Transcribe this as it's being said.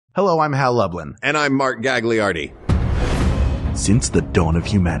Hello, I'm Hal Lublin. And I'm Marc Gagliardi. Since the dawn of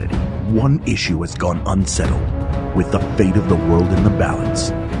humanity, one issue has gone unsettled. With the fate of the world in the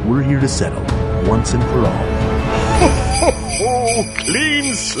balance, we're here to settle, once and for all.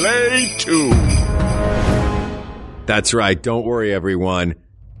 Clean Sleigh 2. That's right. Don't worry, everyone.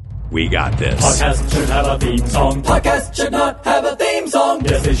 We got this. Podcast should have a theme song. Podcast should not have a theme song.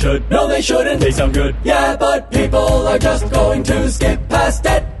 Yes, they should. No, they shouldn't. They sound good. Yeah, but people are just going to skip past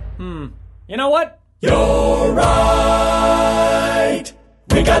it. You know what? You're right.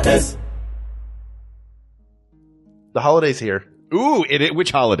 We got this. The holiday's here. Ooh,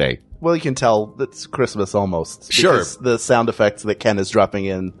 which holiday? Well, you can tell it's Christmas almost. Sure. Because the sound effects that Ken is dropping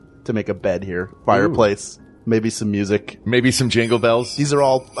in to make a bed here. Fireplace. Ooh. Maybe some music. Maybe some jingle bells. These are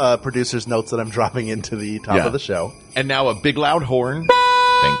all producer's notes that I'm dropping into the top of the show. And now a big loud horn.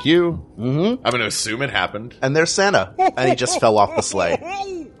 Thank you. Mm-hmm. I'm going to assume it happened. And there's Santa. And he just fell off the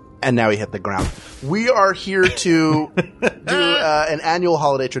sleigh. And now he hit the ground. We are here to do an annual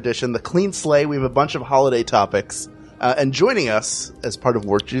holiday tradition, the Clean Sleigh. We have a bunch of holiday topics. And joining us as part of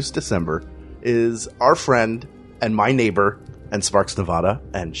Work Juice December is our friend and my neighbor and Sparks Nevada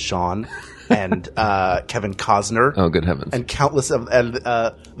and Sean and Kevin Costner. Oh, good heavens. And countless of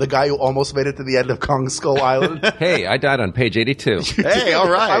the guy who almost made it to the end of Kong Skull Island. Hey, I died on page 82. Hey, all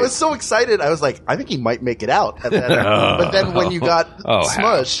right. I was so excited. I was like, I think he might make it out. And then, but then when you got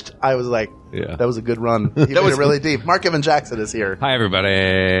smushed, I was like, that was a good run. He made it really deep. Marc Evan Jackson is here. Hi,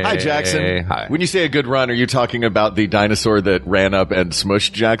 everybody. Hi, Jackson. Hi. When you say a good run, are you talking about the dinosaur that ran up and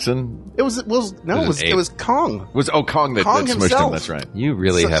smushed Jackson? It was Kong. Kong that smushed himself. him, that's right. You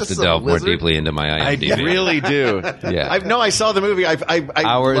really have to delve more deeply into my IMDb. I really do. Yeah. I saw the movie. I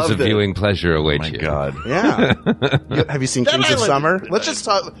Hours of viewing pleasure await you. you. God. Yeah. Have you seen Kings of Summer? Let's just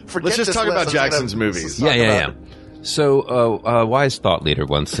talk about Jackson's movies. Yeah. So, a wise thought leader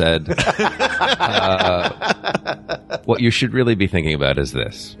once said, what you should really be thinking about is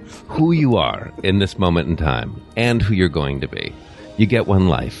this. Who you are in this moment in time and who you're going to be. You get one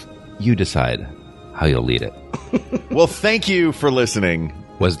life. You decide how you'll lead it. Well, thank you for listening.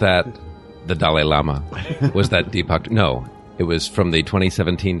 Was that the Dalai Lama? Was that Deepak? No, it was from the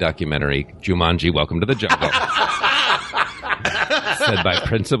 2017 documentary, Jumanji, Welcome to the Jungle. Said by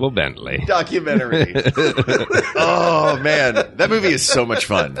Principal Bentley. Documentary. Oh, man. That movie is so much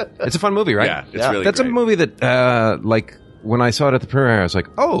fun. It's a fun movie, right? Yeah, it's really That's great. a movie that, when I saw it at the premiere, I was like,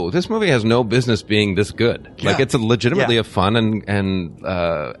 oh, this movie has no business being this good. Yeah. Like, it's legitimately a fun and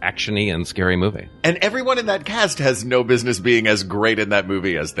action-y and scary movie. And everyone in that cast has no business being as great in that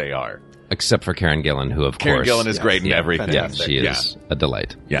movie as they are. Except for Karen Gillan, who, of Karen course... Karen Gillan is great in everything. Yeah, she is a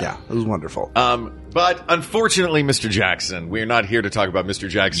delight. Yeah, it was wonderful. But unfortunately, Mr. Jackson, we're not here to talk about Mr.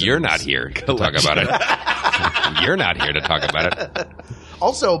 Jackson. You're not here to talk about it. You're not here to talk about it.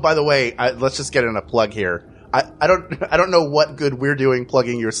 Also, by the way, let's just get in a plug here. I don't know what good we're doing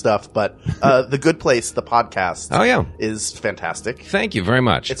plugging your stuff, but The Good Place, the podcast, is fantastic. Thank you very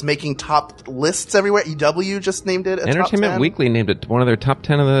much. It's making top lists everywhere. EW just named it a Entertainment top 10. Weekly named it one of their top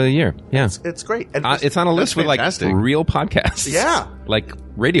 10 of the year. Yeah, it's great. And it's on a list with fantastic. like real podcasts. Yeah, like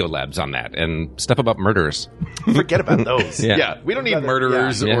Radio Labs on that and stuff about murders. Forget about those. Yeah, we don't need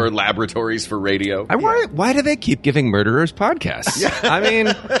murderers or laboratories for radio. Why do they keep giving murderers podcasts? I mean,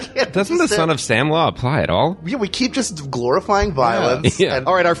 doesn't the Son of Sam law apply at all? Yeah, we keep just glorifying violence. Yeah. And,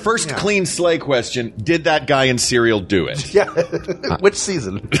 all right, our first Clean Sleigh question. Did that guy in Serial do it? Yeah. Which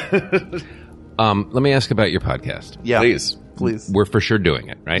season? Let me ask about your podcast. Yeah. Please. We're for sure doing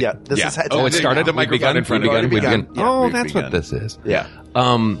it, right? Yeah. It started? The microphone in front of you. That's what this is. Yeah.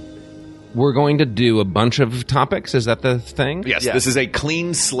 We're going to do a bunch of topics. Is that the thing? Yes, this is a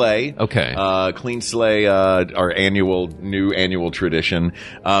Clean Sleigh. Okay. Clean Sleigh, our new annual tradition.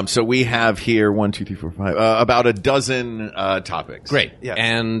 So we have here 1, 2, 3, 4, 5, about a dozen topics. Great. Yes.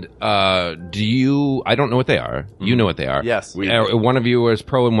 And I don't know what they are. You know what they are. Yes. One of you is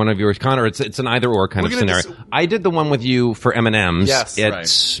pro and one of you is con, or it's an either or kind of scenario. I did the one with you for M&Ms. Yes.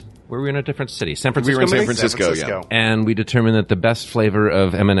 It's were we in a different city? San Francisco? We were in San maybe? Francisco, yeah. And we determined that the best flavor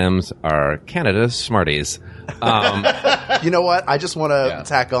of M&Ms are Canada's Smarties. You know what? I just want to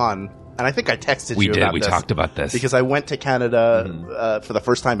tack on, and I think I texted you about this. We talked about this. Because I went to Canada for the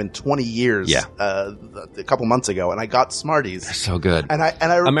first time in 20 years a couple months ago, and I got Smarties. They're so good. And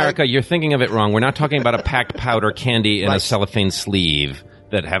America, you're thinking of it wrong. We're not talking about a packed powder candy in a cellophane sleeve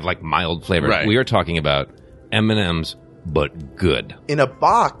that have like mild flavors. Right. We are talking about M&Ms, but good. In a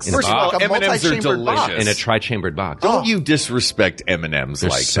box. First of all, like a M&Ms are multi-chambered box. delicious. In a tri-chambered box. Don't you disrespect M&Ms They're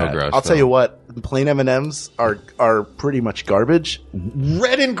like so that. gross. I'll tell you what, plain M&Ms are pretty much garbage.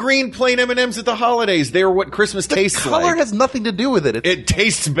 Red and green plain M&Ms at the holidays. They're what Christmas tastes like. Color has nothing to do with it. It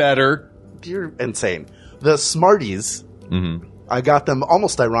tastes better. You're insane. The Smarties, I got them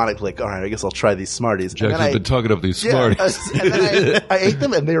almost ironically. Like, all right, I guess I'll try these Smarties. Jackson's been talking up these Smarties. And then I ate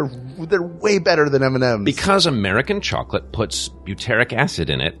them, and they're way better than M&Ms. Because American chocolate puts butyric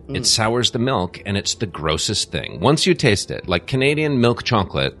acid in it, it sours the milk, and it's the grossest thing. Once you taste it, like Canadian milk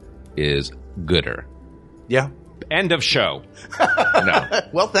chocolate is gooder. Yeah. End of show. No.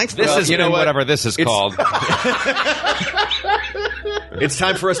 Well, thanks. This is you know what? whatever this is called. It's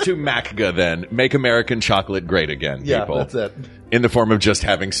time for us to MACGA then. Make American chocolate great again, Yeah, people. that's it. In the form of just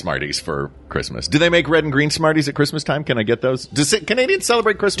having Smarties for Christmas. Do they make red and green Smarties at Christmas time? Can I get those? Does Canadians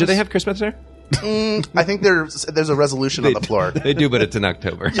celebrate Christmas? Do they have Christmas there? I think there's a resolution on the floor. They do, but it's in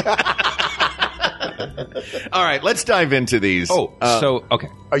October. All right, let's dive into these. Okay.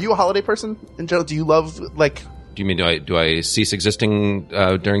 Are you a holiday person in general? Do you love, like... Do you mean do I cease existing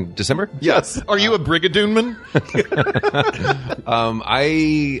during December? Yes. Are you a Brigadoonman?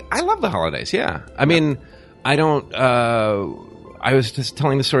 I love the holidays. Yeah. I mean, I don't. I was just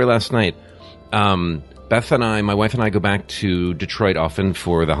telling the story last night. Beth and my wife and I, go back to Detroit often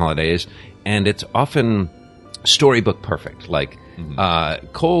for the holidays, and it's often storybook perfect. Like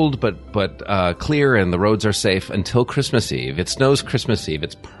cold but clear, and the roads are safe until Christmas Eve. It snows Christmas Eve.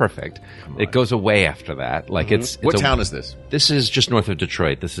 It's perfect. It goes away after that. Like it's What town is this? This is just north of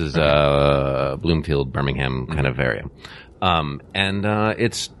Detroit. This is Bloomfield, Birmingham kind of area. And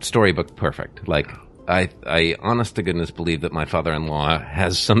it's storybook perfect. Like I honest to goodness believe that my father-in-law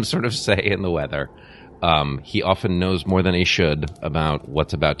has some sort of say in the weather. He often knows more than he should about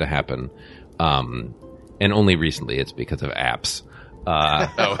what's about to happen. And only recently it's because of apps. But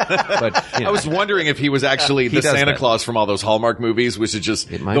I was wondering if he was actually the Santa Claus from all those Hallmark movies, which is just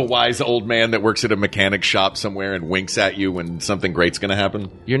the wise old man that works at a mechanic shop somewhere and winks at you when something great's going to happen.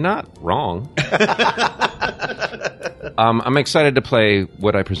 You're not wrong. I'm excited to play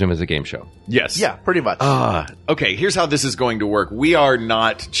what I presume is a game show. Yes. Yeah, pretty much. Okay, here's how this is going to work. We are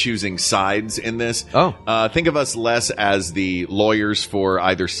not choosing sides in this. Think of us less as the lawyers for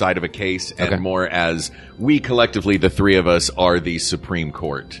either side of a case and more as we collectively, the three of us, are the Supreme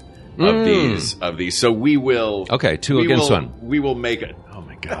Court of these. So we will... Okay, two against one. We will make it... Oh,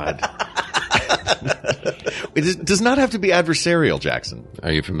 my God. It does not have to be adversarial, Jackson.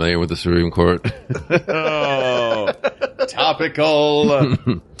 Are you familiar with the Supreme Court? Oh, topical.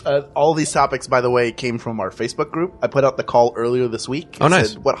 All these topics, by the way, came from our Facebook group. I put out the call earlier this week. Oh,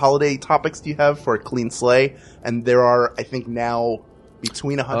 nice. Said, what holiday topics do you have for a clean sleigh? And there are, I think, now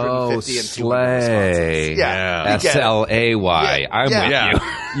between 150 and 200 responses. Yeah. Slay. I'm with you.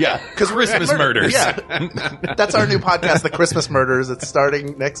 Yeah. Because Christmas murders. Yeah. That's our new podcast, The Christmas Murders. It's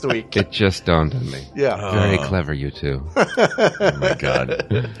starting next week. It just dawned on me. Yeah. Very clever, you two. Oh, my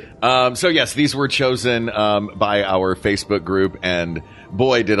God. So, yes, these were chosen by our Facebook group, and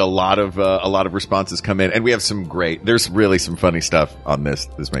boy, did a lot of responses come in. And we have there's really some funny stuff on this.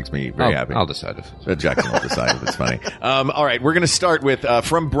 This makes me very happy. I'll decide if Jackson will decide if it's funny. All right, we're going to start with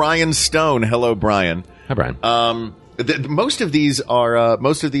from Brian Stone. Hello, Brian. Hi, Brian. Most of these are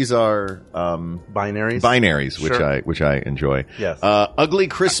binaries, which I enjoy. Yes. Ugly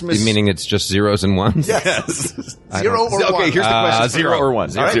Christmas. Meaning it's just zeros and ones? Yes. Zero or one. Okay, here's the question: zero or one.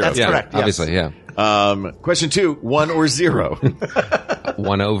 All right, Zero. that's correct. Obviously, yes. yeah. Question 2: 1 or 0?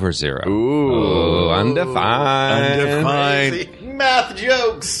 1 over 0. Ooh, undefined. Undefined. Math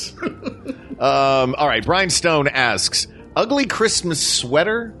jokes. All right. Brian Stone asks: ugly Christmas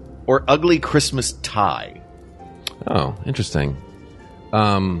sweater or ugly Christmas tie? Oh, interesting.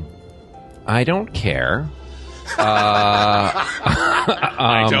 I don't care. I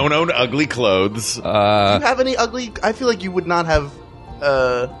don't own ugly clothes. Do you have any ugly? I feel like you would not have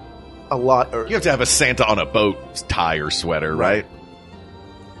a lot. You have to have a Santa on a boat tie or sweater, right?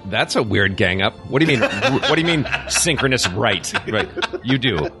 That's a weird gang up. What do you mean? What do you mean synchronous right? Right. You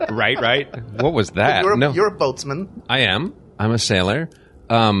do. Right. What was that? You're a boatsman. I am. I'm a sailor.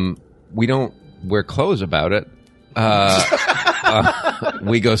 We don't wear clothes about it.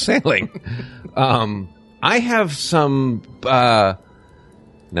 We go sailing. I have some, now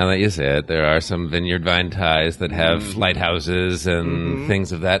that you say it, there are some vineyard vine ties that have lighthouses and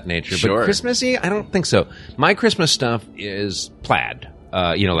things of that nature. Sure. But Christmassy, I don't think so. My Christmas stuff is plaid.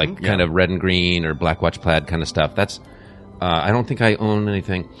 Kind of red and green or black watch plaid kind of stuff. That's, I don't think I own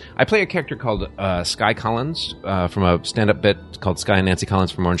anything. I play a character called Sky Collins from a stand-up bit called Sky and Nancy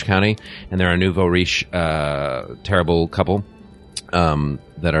Collins from Orange County, and they're a nouveau riche, terrible couple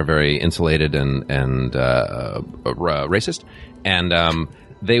that are very insulated and racist. And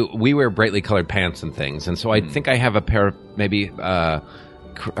we wear brightly colored pants and things, and so I think I have a pair of maybe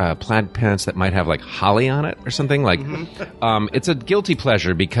plaid pants that might have like holly on it or something. Like, it's a guilty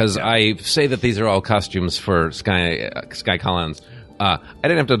pleasure because I say that these are all costumes for Sky Collins. I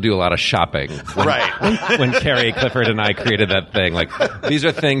didn't have to do a lot of shopping when Carrie Clifford and I created that thing. Like, these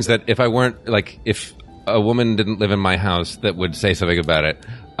are things that if a woman didn't live in my house that would say something about it,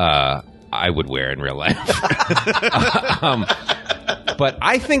 I would wear in real life. But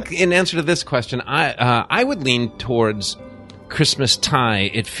I think in answer to this question, I would lean towards Christmas tie.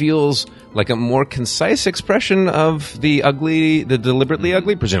 It feels like a more concise expression of the deliberately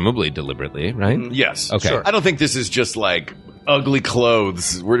ugly, presumably deliberately, right? Yes. Okay. Sure. I don't think this is just like ugly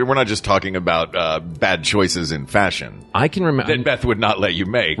clothes. We're not just talking about bad choices in fashion. I can remember that Beth would not let you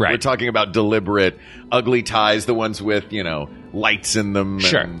make. Right. We're talking about deliberate ugly ties, the ones with, lights in them.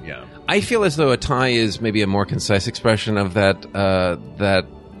 Sure. And, yeah. I feel as though a tie is maybe a more concise expression of that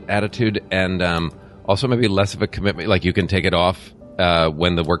attitude, and also maybe less of a commitment. Like, you can take it off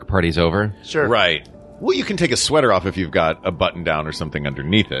when the work party's over. Sure. Right. Well, you can take a sweater off if you've got a button down or something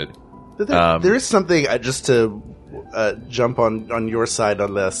underneath it. There is something, just to jump on your side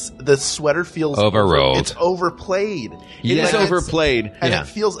on this. The sweater feels overrolled. It's overplayed. It is overplayed. And it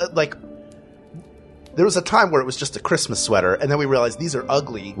feels like there was a time where it was just a Christmas sweater, and then we realized these are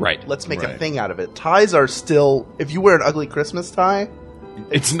ugly. Right. Let's make a thing out of it. Ties are still, if you wear an ugly Christmas tie,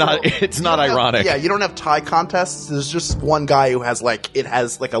 it's not ironic. You don't have tie contests. There's just one guy who has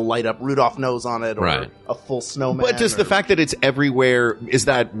a light up Rudolph nose on it, or a full snowman. But does the fact that it's everywhere, is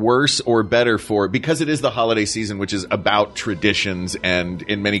that worse or better because it is the holiday season, which is about traditions and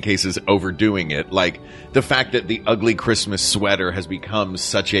in many cases overdoing it? Like, the fact that the ugly Christmas sweater has become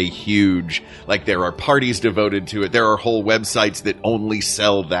such a huge, like, there are parties devoted to it. There are whole websites that only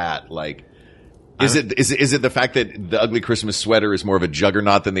sell that. Like, Is it the fact that the ugly Christmas sweater is more of a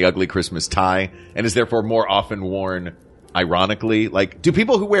juggernaut than the ugly Christmas tie, and is therefore more often worn ironically? Like, do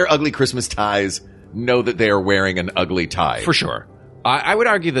people who wear ugly Christmas ties know that they are wearing an ugly tie? For sure. I would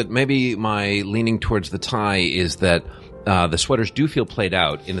argue that maybe my leaning towards the tie is that the sweaters do feel played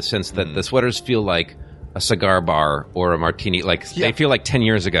out, in the sense that the sweaters feel like a cigar bar or a martini. Like, they feel like 10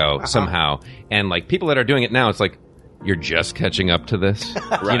 years ago somehow. And like, people that are doing it now, it's like, you're just catching up to this. You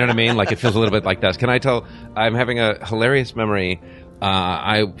know what I mean? Like, it feels a little bit like that. Can I tell? I'm having a hilarious memory.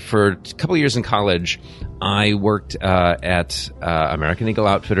 For a couple of years in college, I worked at American Eagle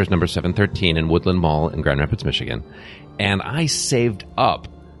Outfitters number 713 in Woodland Mall in Grand Rapids, Michigan. And I saved up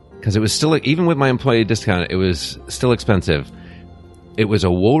because it was still, even with my employee discount, it was still expensive. It was a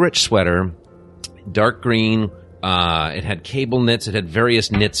Woolrich sweater, dark green. It had cable knits. It had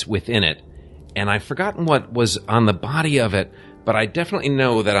various knits within it. And I've forgotten what was on the body of it, but I definitely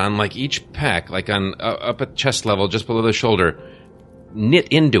know that on like each pec, like on up at chest level, just below the shoulder, knit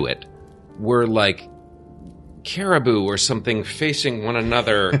into it were like caribou or something facing one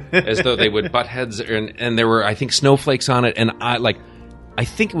another as though they would butt heads, and there were, I think, snowflakes on it. And I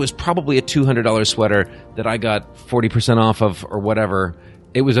think it was probably a $200 sweater that I got 40% off of or whatever.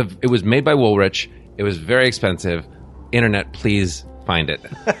 It was made by Woolrich. It was very expensive. Internet, please find it.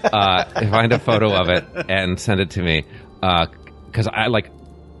 Find a photo of it and send it to me. Because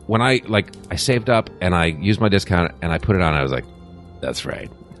when I saved up and I used my discount and I put it on, I was like, that's right.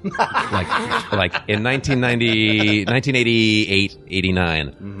 like in 1988,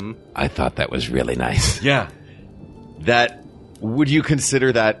 89, I thought that was really nice. Yeah. Would you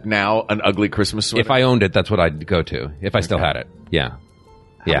consider that now an ugly Christmas sweater? If I owned it, that's what I'd go to. If I still had it. Yeah.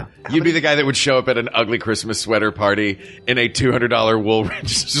 Yeah. You'd be the guy that would show up at an ugly Christmas sweater party in a $200 Woolrich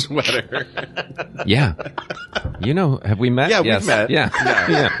sweater. Yeah. Have we met? Yeah, yes. We've met. Yeah.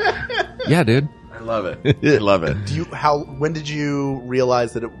 Yeah, dude. I love it. I love it. When did you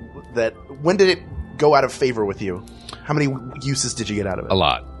realize when did it go out of favor with you? How many uses did you get out of it? A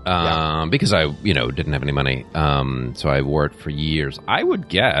lot. Because I, didn't have any money. So I wore it for years. I would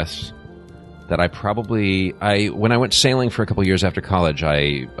guess that when I went sailing for a couple of years after college,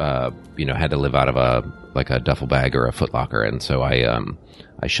 I had to live out of a duffel bag or a Foot Locker, and so I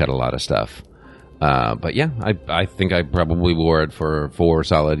shed a lot of stuff. But yeah, I think I probably wore it for 4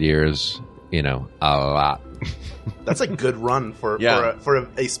 solid years. A lot. That's a good run for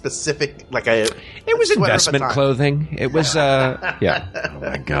a specific It was investment clothing. It was yeah. Oh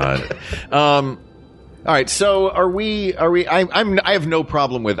my god. All right, so are we? I have no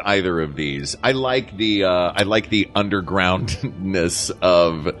problem with either of these. I like the undergroundness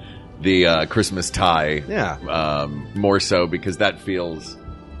of the Christmas tie. Yeah. More so because that feels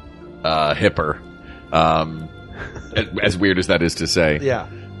hipper. As weird as that is to say. Yeah.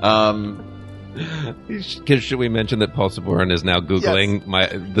 Should we mention that Paul Sabourin is now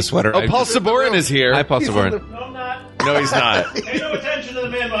Googling the sweater? Oh, Paul Sabourin is here. Hi, Paul Sabourin. No, I'm not. No, he's not. Pay no attention to the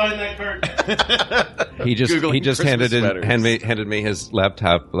man behind that curtain. He just handed me his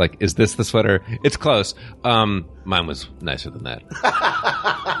laptop. Like, is this the sweater? It's close. Mine was nicer than that.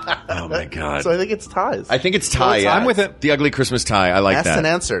 Oh my god! So I think it's ties. I think it's tie. Yeah. I'm with it. The ugly Christmas tie. I like that. Asked and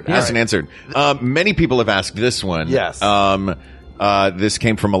answered. Asked and answered. Many people have asked this one. Yes. This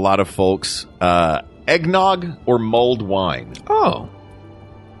came from a lot of folks. Eggnog or mulled wine? Oh.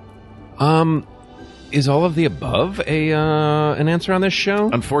 Is all of the above an answer on this show?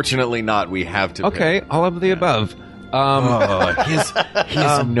 Unfortunately, not. We have to. Okay, pick. all of the above. He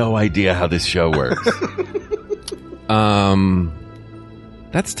has no idea how this show works.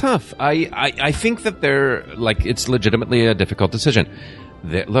 That's tough. I think that it's legitimately a difficult decision.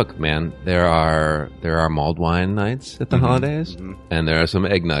 Look, man, there are mulled wine nights at the holidays, and there are some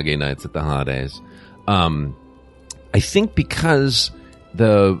eggnoggy nights at the holidays. I think because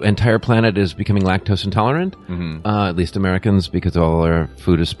the entire planet is becoming lactose intolerant, at least Americans, because all our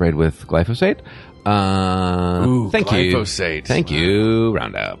food is sprayed with glyphosate. Thank glyphosate. you. Thank you,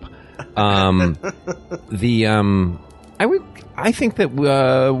 Roundup. I think that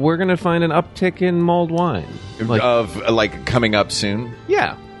we're going to find an uptick in mulled wine. Coming up soon?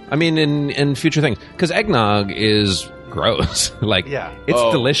 Yeah. I mean, in future things. Because eggnog is gross. It's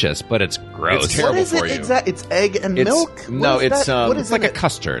delicious, but it's gross. It's terrible what is for it you. Exactly? It's egg and milk? It's like a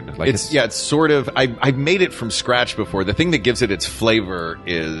custard. It's sort of. I've made it from scratch before. The thing that gives it its flavor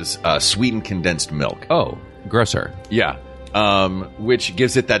is sweetened condensed milk. Oh, grosser. Yeah. Which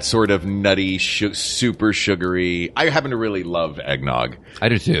gives it that sort of nutty, super sugary. I happen to really love eggnog. I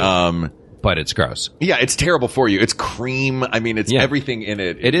do too. But it's gross. Yeah, it's terrible for you. It's cream. I mean, it's everything in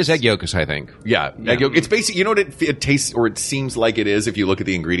it. It is egg yolks, I think. Yeah, egg yolk. It's basically, you know what it tastes, or it seems like it is if you look at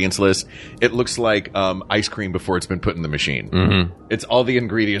the ingredients list? It looks like ice cream before it's been put in the machine. Mm-hmm. It's all the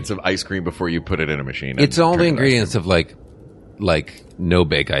ingredients of ice cream before you put it in a machine. It's all the ingredients of like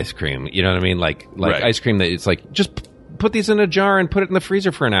no-bake ice cream. You know what I mean? Like right. Ice cream that it's like, just put these in a jar and put it in the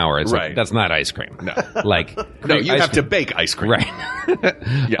freezer for an hour. It's right. like, that's not ice cream. No. No, you have to bake ice cream. Right.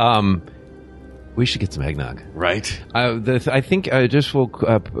 Yeah. We should get some eggnog. Right. I think I just will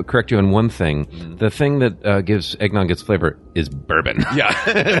correct you on one thing. Mm-hmm. The thing that gives eggnog its flavor is bourbon. Yeah.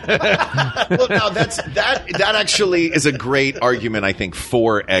 Well, now that actually is a great argument, I think,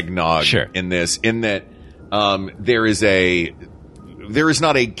 for eggnog. Sure. In that there is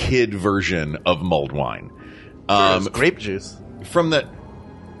not a kid version of mulled wine. Grape juice From the.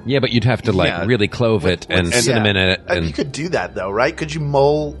 Yeah, but you'd have to really clove it and cinnamon it. And you could do that though, right? Could you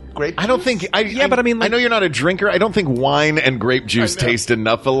mull grape juice? I don't think. but I mean, I know you're not a drinker. I don't think wine and grape juice taste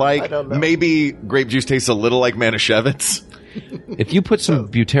enough alike. I don't know. Maybe grape juice tastes a little like Manischewitz. If you put some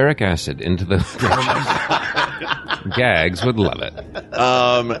butyric acid into the Gags would love it.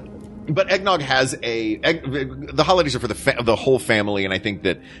 But eggnog has the holidays are for the whole family, and I think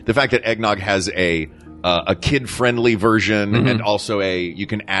that the fact that eggnog has a kid-friendly version, Mm-hmm. and also you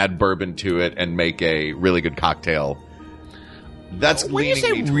can add bourbon to it and make a really good cocktail. That's when you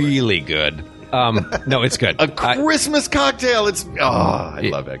say really good. No, it's good. A Christmas cocktail. I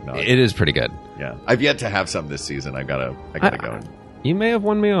love eggnog. It is pretty good. Yeah, I've yet to have some this season. I gotta go. You may have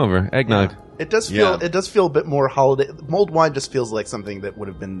won me over. Eggnog. Yeah. It does feel a bit more holiday. Mulled wine just feels like something that would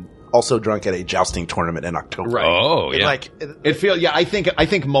have been also drunk at a jousting tournament in October. Right. Oh, yeah. I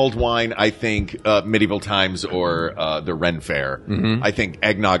think mulled wine. I think medieval times or the Ren Fair. Mm-hmm. I think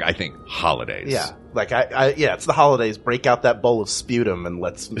eggnog. I think holidays. Yeah. It's the holidays. Break out that bowl of sputum and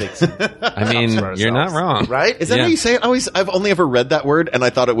let's make some. I mean, you're not wrong, right? Is that how you say it? I've only ever read that word, and I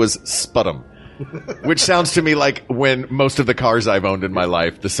thought it was sputum. Which sounds to me like when most of the cars I've owned in my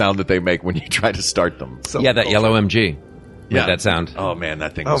life, the sound that they make when you try to start them. That yellow MG. Yeah, that sound. Oh man,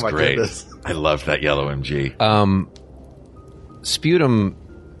 that thing was great. Goodness. I loved that yellow MG. Sputum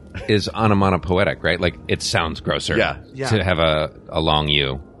is onomatopoetic, right? Like it sounds grosser. Yeah. To have a long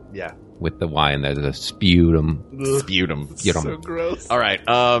U. Yeah. With the Y and there's a sputum. Sputum. So gross. All right.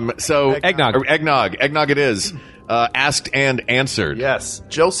 So eggnog. Eggnog it is. Asked and answered. Yes.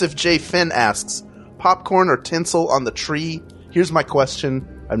 Joseph J. Finn asks, popcorn or tinsel on the tree? Here's my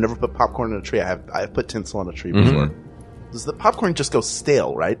question. I've never put popcorn on a tree. I've put tinsel on a tree before. Does the popcorn just go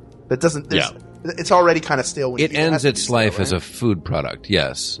stale, right? That doesn't. It's already kind of stale. When it ends its life as a food product.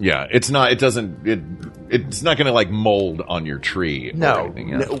 Yes. Yeah. It's not. It doesn't. It's not going to like mold on your tree. No. Or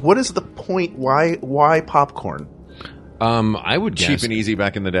anything else. What is the point? Why popcorn? I would guess cheap and easy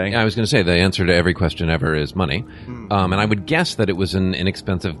back in the day. I was going to say the answer to every question ever is money, and I would guess that it was an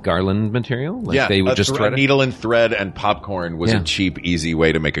inexpensive garland material. Like they would just thread needle and thread, and popcorn was a cheap, easy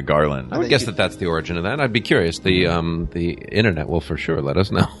way to make a garland. I would guess that's the origin of that. I'd be curious. The internet will for sure let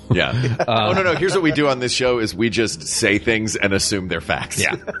us know. Yeah. No. Here's what we do on this show: is we just say things and assume they're facts.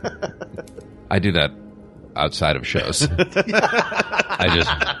 Yeah. I do that outside of shows. I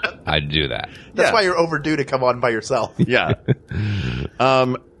do that. That's why you're overdue to come on by yourself. Yeah.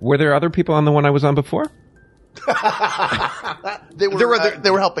 Were there other people on the one I was on before? They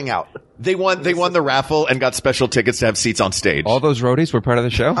were helping out. They won the raffle and got special tickets to have seats on stage. All those roadies were part of the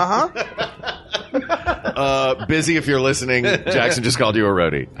show? Busy if you're listening. Jackson just called you a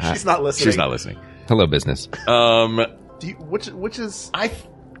roadie. She's not listening. She's not listening. Hello, business. Which is I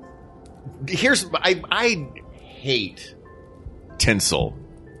hate tinsel.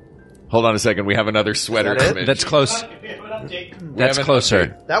 Hold on a second. We have another sweater image. That's close. That's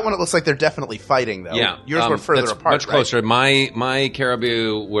closer. That one, it looks like they're definitely fighting, though. Yeah. Yours were further that's apart. Much closer. My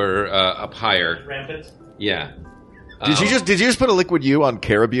caribou were up higher. Rampant. Yeah. Did you just put a liquid U on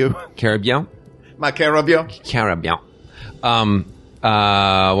caribou? Caribou? My caribou. Caribou.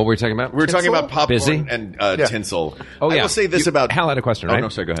 What were we talking about? We were talking about popcorn Busy? and tinsel. Oh, yeah. I will say this about... Hal had a question, right? Oh, no,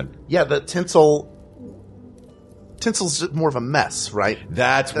 sorry, go ahead. Yeah, the tinsel's more of a mess, right?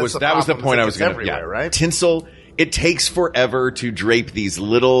 That was the point I was going to... Yeah, right? Tinsel, it takes forever to drape these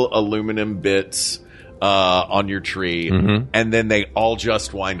little aluminum bits on your tree, and then they all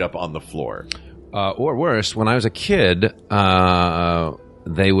just wind up on the floor. Or worse, when I was a kid, the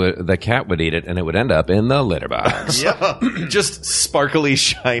cat would eat it, and it would end up in the litter box. Just sparkly,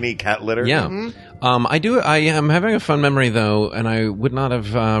 shiny cat litter. Yeah. I am having a fun memory, though, and I would not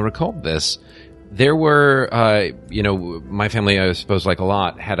have recalled this. There were, my family, I suppose, like a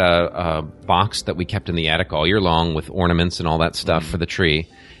lot, had a box that we kept in the attic all year long with ornaments and all that stuff for the tree.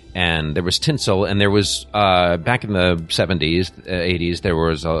 And there was tinsel, and there was, back in the 70s, 80s, there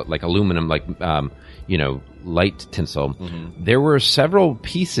was, aluminum, light tinsel. There were several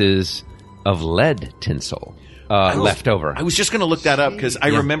pieces of lead tinsel left over. I was just going to look that up because I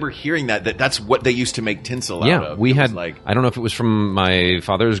remember hearing that's what they used to make tinsel out of. We had, I don't know if it was from my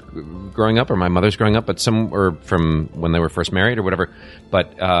father's growing up or my mother's growing up, but or from when they were first married or whatever.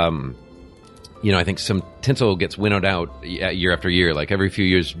 But, I think some tinsel gets winnowed out year after year, like every few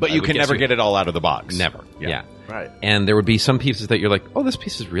years. But you can never get it all out of the box. Never. Yeah. Right. And there would be some pieces that you're like, oh, this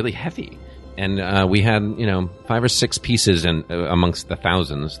piece is really heavy. And we had, 5 or 6 pieces amongst the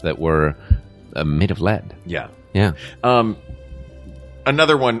thousands that were made of lead. Yeah. Yeah.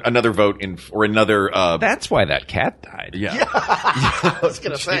 Another vote another. That's why that cat died. Yeah. I was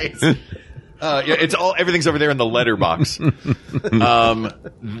going to say. Everything's over there in the letter box.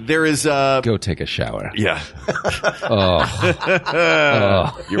 There is go take a shower. Yeah.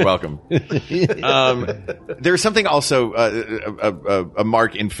 You're welcome. There's something also a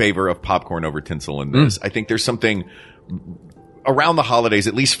mark in favor of popcorn over tinsel in this. I think there's something around the holidays,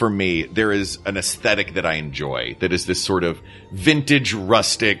 at least for me, there is an aesthetic that I enjoy that is this sort of vintage,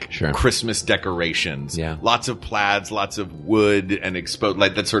 rustic Christmas decorations. Yeah. Lots of plaids, lots of wood and exposed,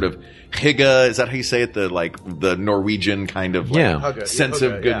 like that sort of hygge. Is that how you say it? The Norwegian kind of sense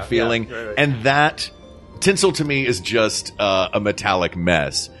of good feeling. Yeah, right. And that tinsel to me is just a metallic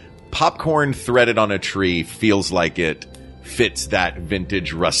mess. Popcorn threaded on a tree feels like it fits that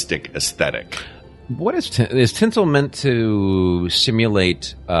vintage, rustic aesthetic. What is tinsel meant to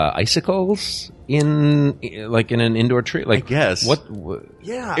simulate icicles in an indoor tree? Like, I guess. What?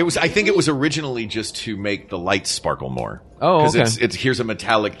 Yeah. It was. I think it was originally just to make the lights sparkle more. Oh, okay. It's here's a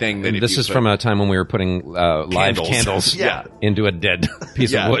metallic thing. That this is from a time when we were putting live candles into a dead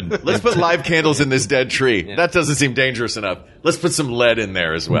piece of wood. Let's put live candles in this dead tree. Yeah. That doesn't seem dangerous enough. Let's put some lead in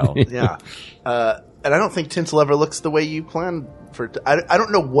there as well. Yeah. And I don't think tinsel ever looks the way you plan for it. I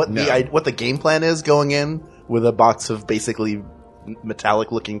don't know what the game plan is going in with a box of basically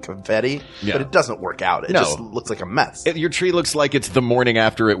metallic looking confetti, but it doesn't work out. It just looks like a mess. Your tree looks like it's the morning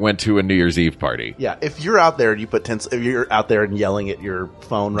after it went to a New Year's Eve party. Yeah, if you're out there and you put tinsel, if you're out there and yelling at your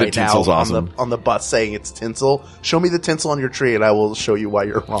phone right now on the bus saying it's tinsel, show me the tinsel on your tree and I will show you why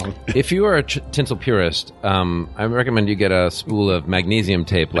you're wrong. If you are a tinsel purist, I recommend you get a spool of magnesium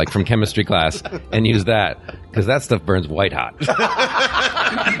tape, like from chemistry class, and use that, because that stuff burns white hot.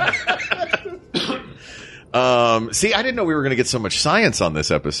 See, I didn't know we were going to get so much science on this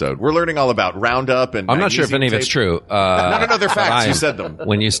episode. We're learning all about Roundup and I'm not sure if any of it's true. No, they're facts. You said them.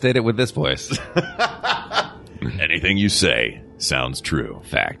 When you state it with this voice. Anything you say sounds true.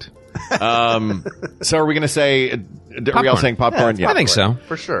 Fact. So are we going to say Are we all saying popcorn? Yeah, I think so.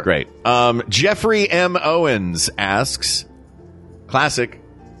 For sure. Great. Jeffrey M. Owens asks, classic,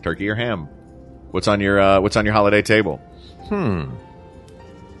 turkey or ham? What's on your holiday table?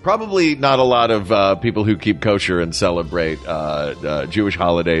 Probably not a lot of people who keep kosher and celebrate Jewish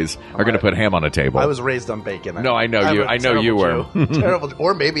holidays are going to put ham on a table. I was raised on bacon. No, I know you. I know you were. Terrible.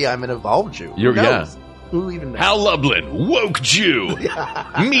 Or maybe I'm an evolved Jew. Who knows? Who even knows? Hal Lublin, woke Jew.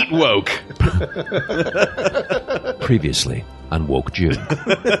 Meat woke. Previously on Woke Jew.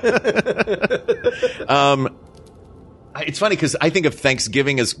 It's funny because I think of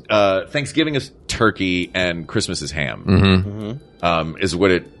Thanksgiving as turkey and Christmas as ham. Is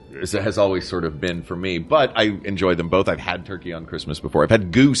what it has always sort of been for me. But I enjoy them both. I've had turkey on Christmas before. I've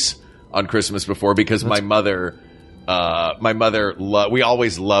had goose on Christmas before because my mother, we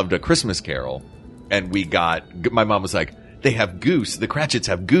always loved A Christmas Carol, and my mom was like, they have goose. The Cratchits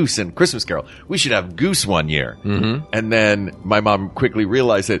have goose in Christmas Carol. We should have goose one year. And then my mom quickly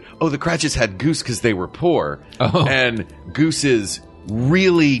realized that, the Cratchits had goose because they were poor. And goose is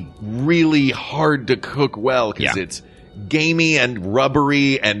really, really hard to cook well because it's gamey and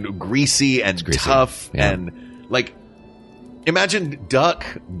rubbery and greasy and tough. And like, imagine duck,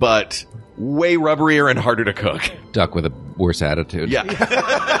 but way rubberier and harder to cook. Duck with a worse attitude. Yeah.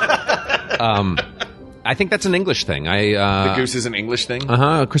 I think that's an English thing. The goose is an English thing?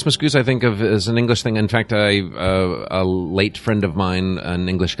 Christmas goose I think of as an English thing. In fact, a late friend of mine, an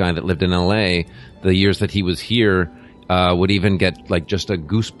English guy that lived in L.A., the years that he was here, would even get like just a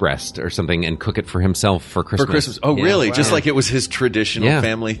goose breast or something and cook it for himself for Christmas. Oh, really? Wow. Just like it was his traditional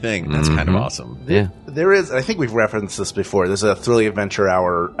family thing. That's kind of awesome. There is, I think we've referenced this before, there's a Thrilling Adventure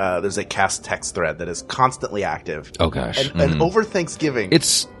Hour, there's a cast text thread that is constantly active. Oh, gosh. And over Thanksgiving...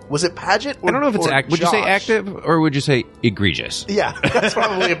 Was it Paget or I don't know if it's active. Would you say active or would you say egregious? Yeah, that's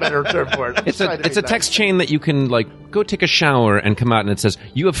probably a better term for it. It's a text chain that you can like go take a shower and come out and it says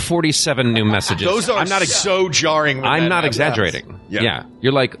you have 47 new messages. Those are so jarring. I'm not exaggerating. Yeah.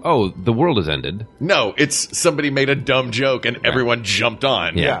 You're like, the world has ended. No, it's somebody made a dumb joke and everyone jumped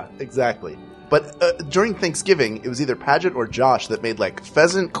on. Yeah, exactly. But during Thanksgiving, it was either Paget or Josh that made like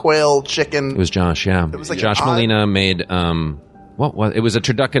pheasant, quail, chicken. It was Josh. Yeah, it was like Josh Molina made. What was it? Was a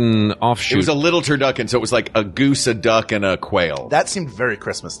turducken offshoot. It was a little turducken, so it was like a goose, a duck, and a quail. That seemed very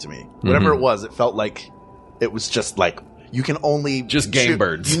Christmas to me. Whatever it was, it felt like it was just like you can only just game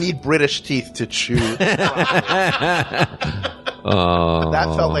birds. You need British teeth to chew. That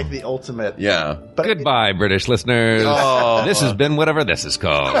felt like the ultimate. Yeah. But goodbye, British listeners. This has been whatever this is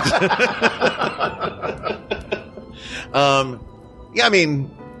called. Yeah, I mean.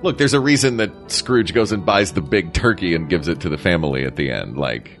 Look, there's a reason that Scrooge goes and buys the big turkey and gives it to the family at the end.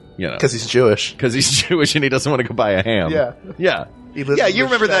 Like, because he's Jewish. Because he's Jewish and he doesn't want to go buy a ham. Yeah. Yeah. You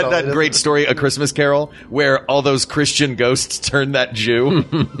remember that great story, A Christmas Carol, where all those Christian ghosts turned that Jew?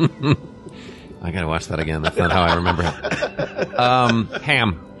 I gotta watch that again. That's not how I remember it.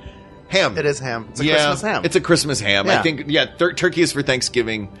 Ham. It is ham. It's a Christmas ham. It's a Christmas ham. Yeah. I think, turkey is for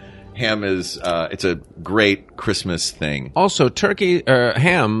Thanksgiving. Ham is, it's a great Christmas thing. Also,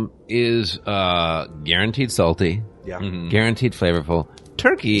 ham is, guaranteed salty. Yeah. Guaranteed flavorful.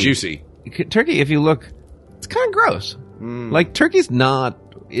 Turkey. Juicy. Turkey, if you look, it's kind of gross. Like, turkey's not,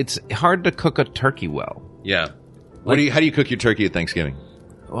 it's hard to cook a turkey well. Yeah. How do you cook your turkey at Thanksgiving?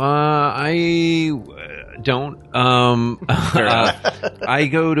 I don't. I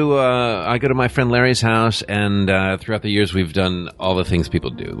go to my friend Larry's house, and throughout the years we've done all the things people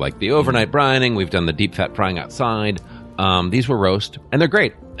do, like the overnight brining. We've done the deep fat frying outside. These were roast, and they're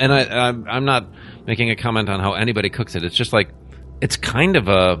great. And I'm not making a comment on how anybody cooks it. It's just like it's kind of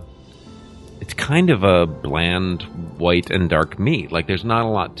a bland white and dark meat. Like there's not a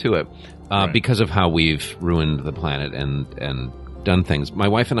lot to it because of how we've ruined the planet and done things. My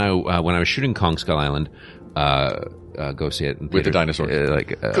wife and I, when I was shooting Kong Skull Island, go see it in with the dinosaurs,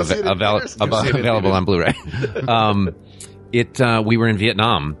 available on Blu-ray. We were in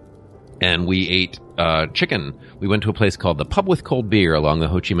Vietnam, and we ate chicken. We went to a place called the Pub with Cold Beer along the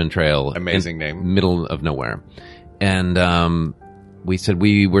Ho Chi Minh Trail. Amazing name, middle of nowhere, and we said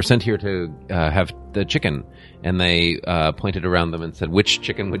we were sent here to have the chicken. And they pointed around them and said, "Which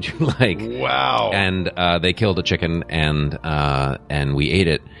chicken would you like?" Wow! And they killed a chicken, and we ate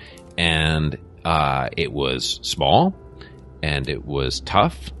it, and it was small, and it was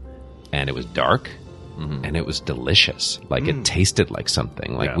tough, and it was dark, and it was delicious. Like it tasted like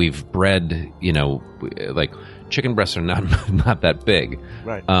something. Like we've bred, like chicken breasts are not that big,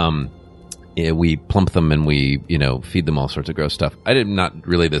 right? we plump them and we, feed them all sorts of gross stuff. I did not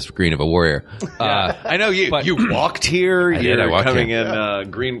really this green of a warrior. I know you. You walked here. You're coming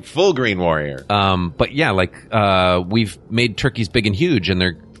in full green warrior. But yeah, we've made turkeys big and huge,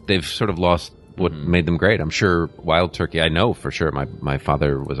 and they've sort of lost what made them great. I'm sure wild turkey. I know for sure. My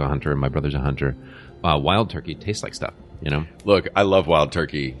father was a hunter, and my brother's a hunter. Wild turkey tastes like stuff. Look, I love wild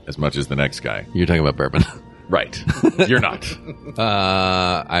turkey as much as the next guy. You're talking about bourbon. Right. You're not.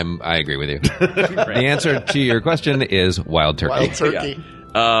 I agree with you. The answer to your question is wild turkey. Wild turkey.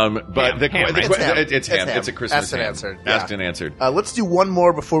 Yeah. But ham, right? It's ham. It's a Christmas Asked and ham. answered. Asked and answered. Let's do one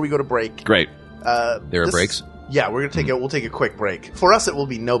more before we go to break. Great. There are breaks? Yeah, we're gonna we'll take a quick break. For us, it will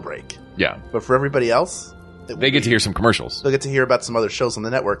be no break. Yeah. But for everybody else, they get to hear some commercials. They'll get to hear about some other shows on the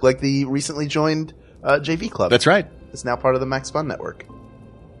network, like the recently joined JV Club. That's right. It's now part of the Max Fun Network.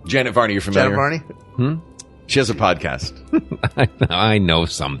 Janet Varney, you're familiar? Janet Varney? She has a podcast. I know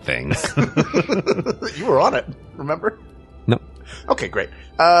some things. You were on it, remember? No. Okay, great.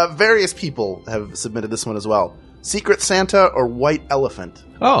 Various people have submitted this one as well. Secret Santa or White Elephant?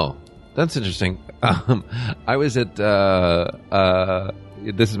 Oh, that's interesting. I was at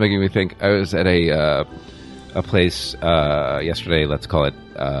this is making me think. I was at a place yesterday. Let's call it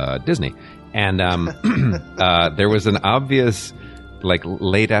Disney, and there was an obvious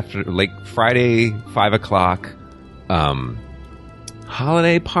late Friday 5 o'clock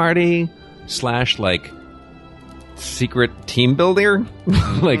holiday party / secret team builder.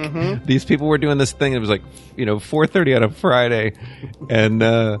 These people were doing this thing. It was 4:30 on a Friday, and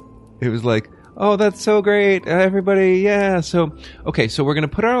it was like, oh, that's so great, everybody, yeah. So we're gonna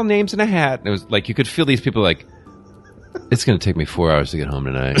put our names in a hat. And it was like you could feel these people like, it's gonna take me 4 hours to get home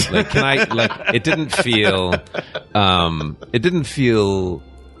tonight. Can I? It didn't feel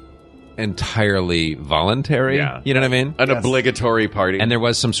entirely voluntary. Yeah. You know what I mean? An obligatory party. And there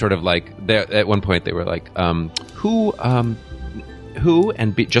was some sort of at one point they were like, who, and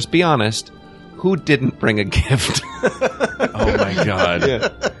just be honest, who didn't bring a gift? Oh my God. Yeah.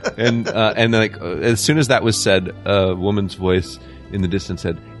 And as soon as that was said, a woman's voice in the distance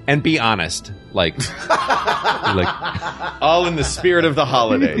said, and be honest, all in the spirit of the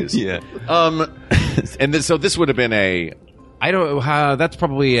holidays. Yeah. So this would have been that's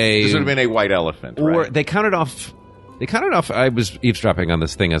probably this would have been a white elephant, or right? They counted off. I was eavesdropping on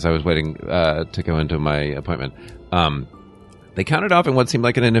this thing as I was waiting to go into my appointment. They counted off in what seemed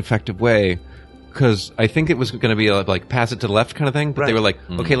like an ineffective way, because I think it was going to be pass it to the left kind of thing. But they were like,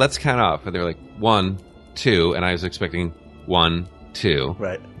 okay, let's count off. And they were like 1, 2, and I was expecting 1, 2,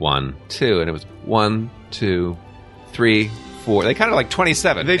 right, 1, 2, and it was 1, 2, 3, 4. They counted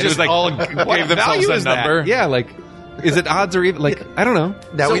 27. They just all gave themselves a number. That? Yeah, is it odds or even I don't know.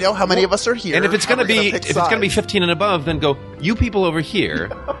 Now we know how many of us are here. And if it's going to be 15 and above, then go, you people over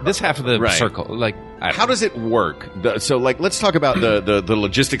here, this half of the circle. How does it work? So let's talk about the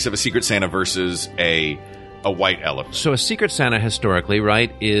logistics of a Secret Santa versus a white elephant. So a Secret Santa historically,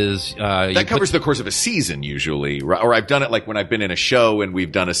 right, is that covers the course of a season usually, right? Or I've done it when I've been in a show and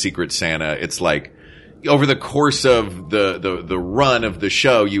we've done a Secret Santa. It's over the course of the run of the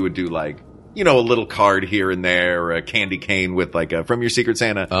show, you would do a little card here and there, or a candy cane with from your Secret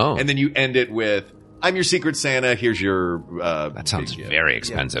Santa. Oh. And then you end it with, I'm your Secret Santa, here's your that sounds very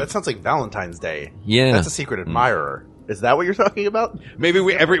expensive. Yeah, that sounds like Valentine's Day. Yeah. That's a secret admirer. Is that what you're talking about? Maybe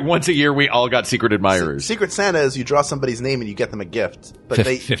once a year we all got secret admirers. Secret Santa is you draw somebody's name and you get them a gift. But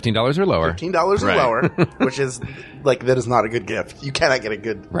 $15 or lower. $15 or lower, which is that is not a good gift. You cannot get a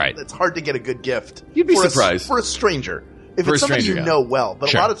good. Right. It's hard to get a good gift. You'd be surprised for a stranger. If for it's somebody you know well, but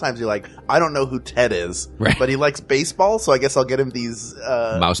Sure. a lot of times you're like, I don't know who Ted is, right, but he likes baseball, so I guess I'll get him these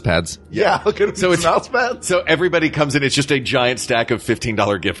mouse pads. Yeah, I'll get him these mouse pads. So everybody comes in; it's just a giant stack of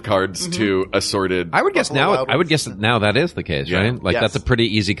 $15 gift cards to assorted. I would guess now. I would guess now that is the case, right? That's a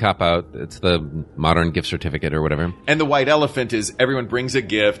pretty easy cop out. It's the modern gift certificate or whatever. And the white elephant is everyone brings a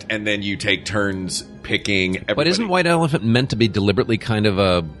gift, and then you take turns picking. Everybody. But isn't white elephant meant to be deliberately kind of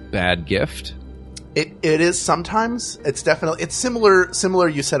a bad gift? It is sometimes. It's definitely similar.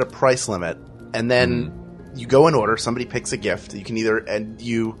 You set a price limit, and then you go in order. Somebody picks a gift. You can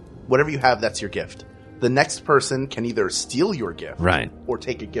whatever you have, that's your gift. The next person can either steal your gift, right, or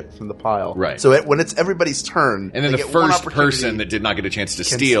take a gift from the pile, right. So when it's everybody's turn, and then the first person that did not get a chance to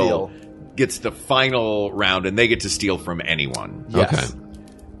steal gets the final round, and they get to steal from anyone. Yes. Okay.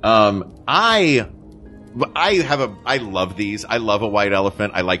 I love these. I love a white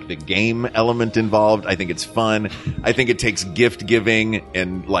elephant. I like the game element involved. I think it's fun. I think it takes gift giving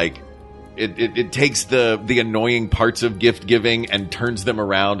and it takes the annoying parts of gift giving and turns them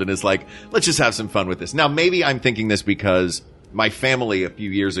around and is like, let's just have some fun with this. Now, maybe I'm thinking this because my family a few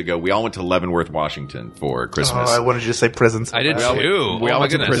years ago, we all went to Leavenworth, Washington for Christmas. Oh, I wanted you to say prisons. I did too. We all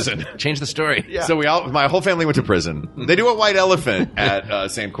went to goodness. prison. Change the story. Yeah. So my whole family went to prison. They do a white elephant at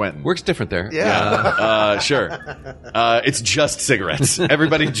San Quentin. Works different there. Yeah. Sure. It's just cigarettes.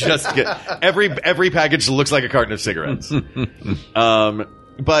 Everybody just every package looks like a carton of cigarettes.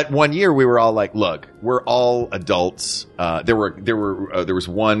 But one year we were all like, look, we're all adults. There was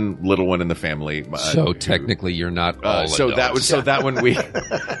one little one in the family. So technically you're not all adults. That one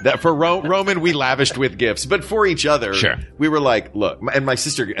for Roman we lavished with gifts, but for each other, sure. We were like, look, and my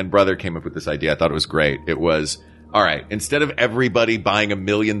sister and brother came up with this idea. I thought it was great. It was, all right, instead of everybody buying a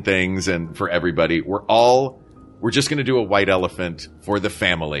million things and for everybody, we're just going to do a white elephant for the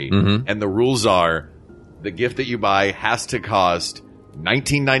family. Mm-hmm. And the rules are the gift that you buy has to cost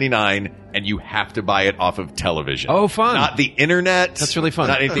 $19.99, and you have to buy it off of television. Oh, fun. Not the internet. That's really fun.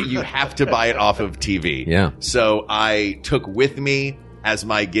 Not anything. You have to buy it off of TV. Yeah. So I took with me as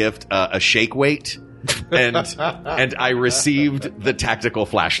my gift a shake weight, and I received the tactical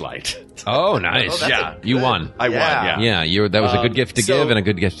flashlight. Oh, nice. Yeah. You won. I won, yeah. Yeah, that was a good gift to give and a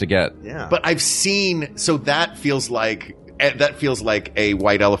good gift to get. Yeah. But I've seen, so that feels like a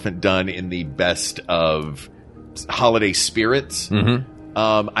white elephant done in the best of holiday spirits.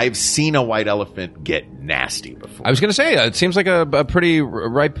 Mm-hmm. I've seen a white elephant get nasty before. I was going to say, it seems like a pretty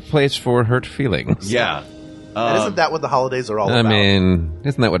ripe place for hurt feelings. Yeah. And isn't that what the holidays are all about? I mean,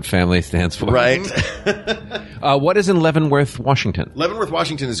 isn't that what family stands for? Right. What is in Leavenworth, Washington? Leavenworth,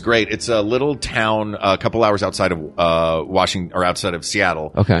 Washington is great. It's a little town a couple hours outside of Washington, or outside of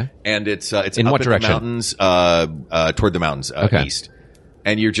Seattle. Okay. And it's in up what in direction? The mountains, toward the mountains, east.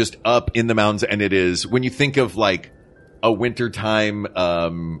 And you're just up in the mountains, and it is, when you think of like a wintertime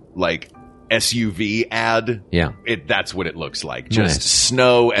like SUV ad, that's what it looks like. Just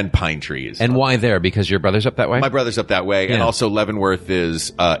snow and pine trees. And why there? Because your brother's up that way? My brother's up that way. Yeah. And also Leavenworth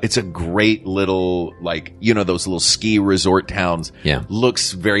is it's a great little, like, those little ski resort towns. Yeah.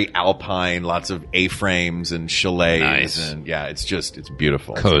 Looks very alpine, lots of A-frames and chalets. Nice. And it's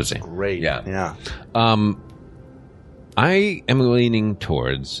beautiful. Cozy. It's great. Yeah. I am leaning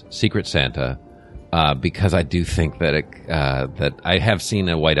towards Secret Santa because I do think that that I have seen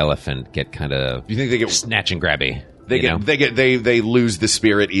a white elephant get kind of. You think they get snatch and grabby? They lose the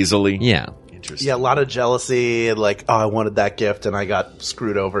spirit easily. Yeah. Interesting. Yeah, a lot of jealousy and like, oh, I wanted that gift and I got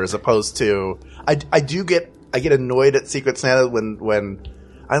screwed over, as opposed to I get annoyed at Secret Santa when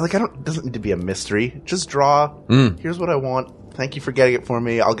it doesn't need to be a mystery. Just draw. Here's what I want. Thank you for getting it for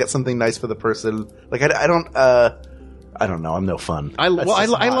me. I'll get something nice for the person. Like I don't know. I'm no fun. I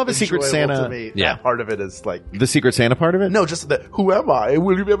love a Secret Santa. To me. Yeah. That part of it is like the Secret Santa part of it. No, just the who am I?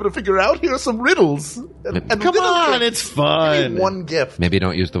 Will you be able to figure out? Here are some riddles. And come on, gifts. it's fun. Give me one gift. Maybe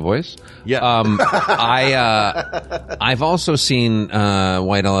don't use the voice. Yeah. I've also seen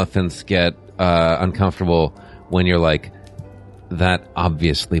white elephants get uncomfortable when you're like, that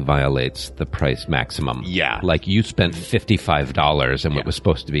obviously violates the price maximum. Yeah. Like you spent $55 and what was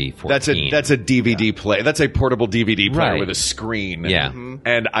supposed to be $14. That's a DVD player. That's a portable DVD player Right. with a screen. Yeah.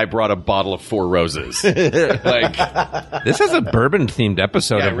 And I brought a bottle of Four Roses. Like, this is a bourbon themed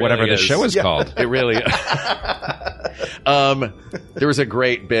episode Yeah, it of whatever really the is. show is Yeah. called. it really there was a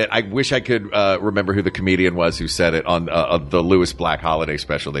great bit. I wish I could remember who the comedian was who said it on the Lewis Black holiday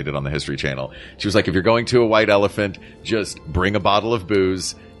special they did on the History Channel. She was like, if you're going to a white elephant, just bring a bottle of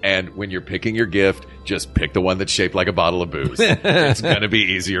booze, and when you're picking your gift, just pick the one that's shaped like a bottle of booze. It's going to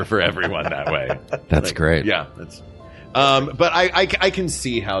be easier for everyone that way. That's great. Yeah. That's, but I can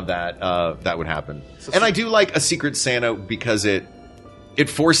see how that would happen. And I do like a Secret Santa because it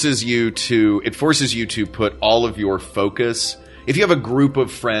forces you to put all of your focus. If you have a group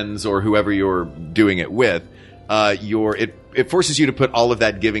of friends or whoever you're doing it with, it forces you to put all of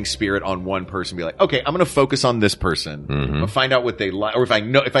that giving spirit on one person. Be like, okay, I'm going to focus on this person. I'm going to find out what they like, or if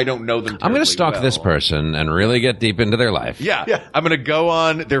I don't know them, I'm going to stalk this person and really get deep into their life. Yeah. I'm going to go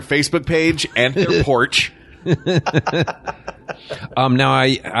on their Facebook page and their porch. Now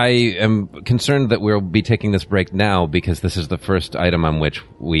I am concerned that we'll be taking this break now because this is the first item on which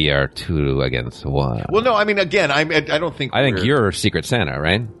we are two against one. Well, no, I mean, again, I don't think. I think you're Secret Santa,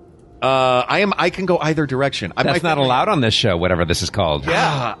 right? I can go either direction. That's not allowed on this show, whatever this is called.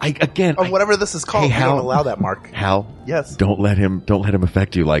 Yeah. Whatever this is called, Hey, Hal. we don't allow that, Mark. Hal. Yes. Don't let him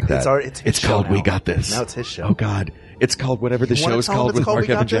affect you like that. It's his show called now. We Got This. Now it's his show. Oh God. It's called whatever the You wanna show is tell him called it's with called Mark We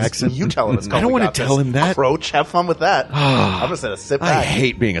Got Evan This? Jackson. You tell him it's called I don't We want Got to tell This. him that. Approach, have fun with that. I'm just going to sit I back.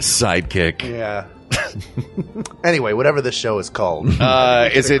 hate being a sidekick. Yeah. Anyway, whatever this show is called.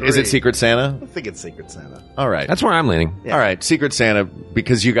 Is it Secret Santa? I think it's Secret Santa. All right. That's where I'm leaning. Yeah. All right. Secret Santa,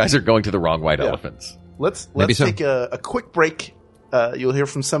 because you guys are going to the wrong white elephants. Let's so. take a quick break. You'll hear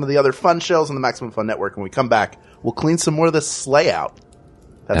from some of the other fun shows on the Maximum Fun Network. When we come back, we'll clean some more of this Sleigh out.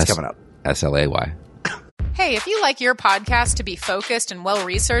 That's coming up. SLAY. Hey, if you like your podcast to be focused and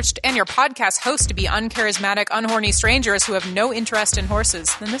well-researched, and your podcast host to be uncharismatic, unhorny strangers who have no interest in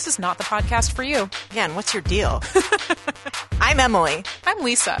horses, then this is not the podcast for you. Yeah, and what's your deal? I'm Emily. I'm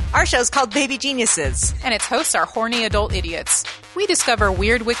Lisa. Our show's called Baby Geniuses. And its hosts are horny adult idiots. We discover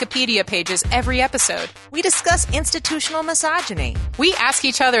weird Wikipedia pages every episode. We discuss institutional misogyny. We ask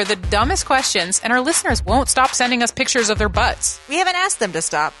each other the dumbest questions, and our listeners won't stop sending us pictures of their butts. We haven't asked them to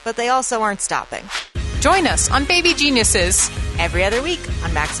stop, but they also aren't stopping. Join us on Baby Geniuses every other week on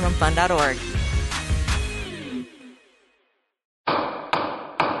MaximumFun.org.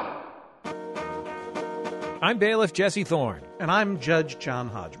 I'm Bailiff Jesse Thorne. And I'm Judge John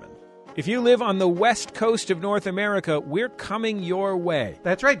Hodgman. If you live on the west coast of North America, we're coming your way.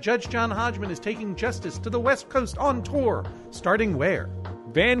 That's right, Judge John Hodgman is taking justice to the West Coast on tour. Starting where?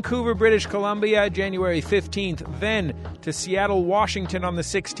 Vancouver, British Columbia, January 15th, then to Seattle, Washington on the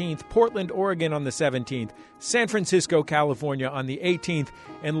 16th, Portland, Oregon on the 17th, San Francisco, California on the 18th,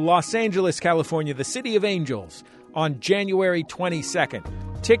 and Los Angeles, California, the City of Angels on January 22nd.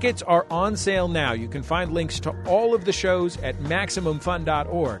 Tickets are on sale now. You can find links to all of the shows at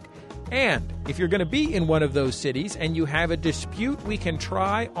MaximumFun.org. And if you're going to be in one of those cities and you have a dispute we can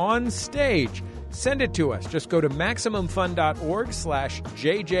try on stage, send it to us. Just go to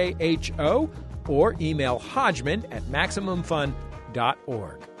MaximumFun.org/JJHO or email Hodgman at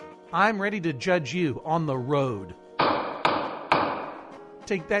MaximumFun.org. I'm ready to judge you on the road.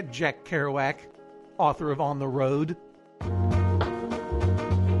 Take that, Jack Kerouac, author of On the Road.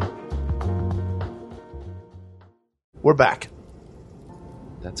 We're back.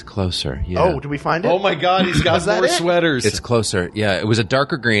 That's closer. Yeah. Oh, did we find it? Oh my God, he's got more sweaters. It's closer. Yeah, it was a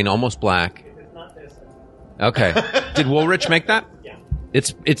darker green, almost black. Okay. Did Woolrich make that? Yeah.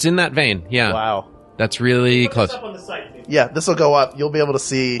 It's in that vein. Yeah. Wow. That's really Put close. this up on the site, maybe. Yeah, this will go up. You'll be able to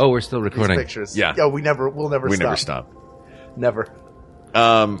see. Oh, we're still recording. These pictures. Yeah. Yeah. We'll never stop. Never.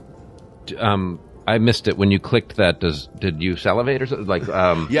 I missed it when you clicked that. Did you salivate or something? Like,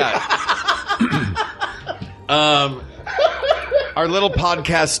 Yeah. Our little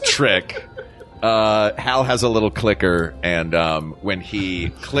podcast trick. Hal has a little clicker, and when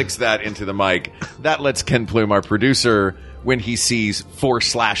he clicks that into the mic, that lets Ken Plume, our producer, when he sees 4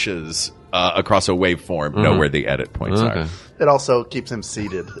 slashes across a waveform, know where the edit points are. It also keeps him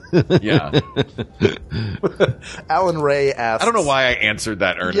seated. Yeah. Alan Ray asks. I don't know why I answered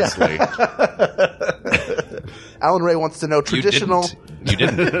that earnestly. Alan Ray wants to know traditional. You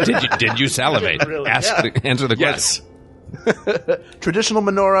didn't. Did you salivate? Really? Answer the question. Yes. Traditional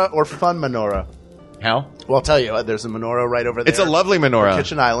menorah or fun menorah? Hal? Well, I'll tell you, there's a menorah right over there. It's a lovely menorah.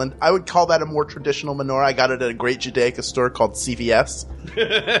 Kitchen Island. I would call that a more traditional menorah. I got it at a great Judaica store called CVS.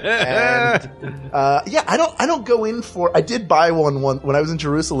 And I don't go in for. I did buy one when I was in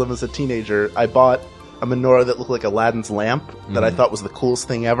Jerusalem as a teenager. I bought a menorah that looked like Aladdin's lamp that I thought was the coolest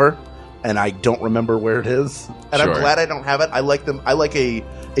thing ever, and I don't remember where it is. And Sure. I'm glad I don't have it. I like them. I like a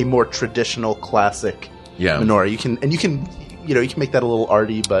more traditional, classic menorah. You can make that a little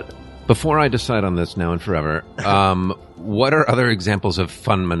arty, but. Before I decide on this now and forever, what are other examples of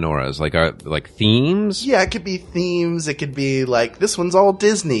fun menorahs? Like themes? Yeah, it could be themes. It could be like this one's all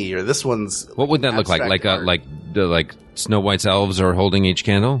Disney, or this one's. What would that look like? Like Snow White's elves are holding each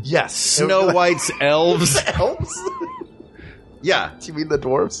candle? Yes, Snow White's elves. Elves? Yeah. Do you mean the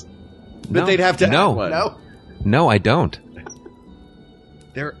dwarves? But they'd have to have one. No, I don't.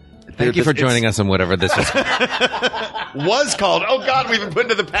 Thank you for joining us on whatever this is. Was called. Oh God, we've been put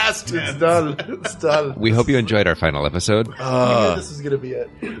into the past tense. It's done. We hope you enjoyed our final episode. This is going to be it.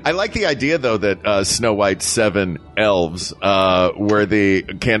 I like the idea, though, that Snow White's 7 elves were the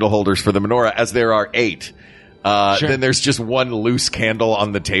candle holders for the menorah, as there are 8. Sure. Then there's just one loose candle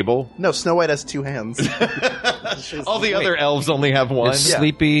on the table. No, Snow White has 2 hands. All the other elves only have one. It's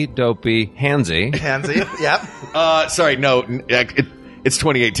Sleepy, Dopey, Hansy. Hansy, yep. Sorry, no. It's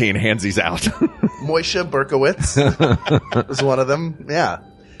 2018. Hansy's out. Moisha Berkowitz is one of them. Yeah.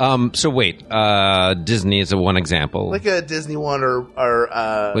 So wait, Disney is one example. Like a Disney one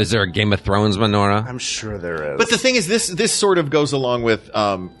or is there a Game of Thrones menorah? I'm sure there is. But the thing is, this sort of goes along with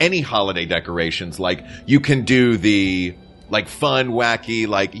any holiday decorations. Like, you can do the fun,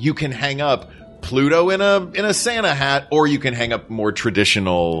 wacky, you can hang up Pluto in a Santa hat, or you can hang up more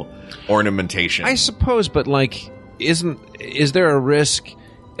traditional ornamentation. I suppose, but is there a risk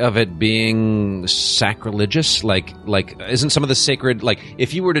of it being sacrilegious? Isn't some of the sacred,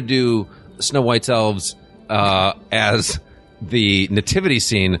 if you were to do Snow White's elves as the nativity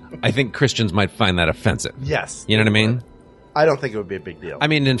scene, I think Christians might find that offensive. Yes. You know what I mean? I don't think it would be a big deal. I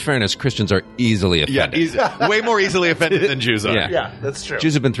mean, in fairness, Christians are easily offended. Way more easily offended than Jews are. Yeah, that's true.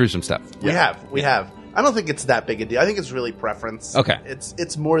 Jews have been through some stuff. We have. I don't think it's that big a deal. I think it's really preference. Okay.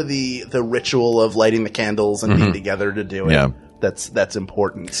 It's more the ritual of lighting the candles and being together to do it. Yeah. That's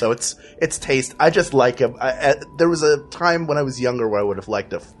important. So it's taste. I just like them. There was a time when I was younger where I would have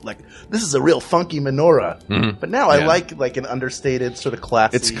liked this is a real funky menorah. But now I like an understated sort of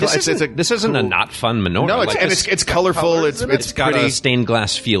classy. This isn't a not fun menorah. No, it's colorful. It's got pretty. a stained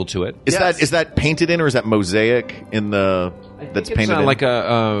glass feel to it. Is that painted in, or is that mosaic in the? That's painted in? like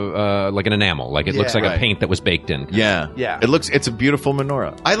an enamel. Like it looks like a paint that was baked in. Yeah. It's a beautiful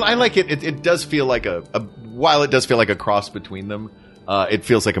menorah. I like it. It does feel like while it does feel like a cross between them, it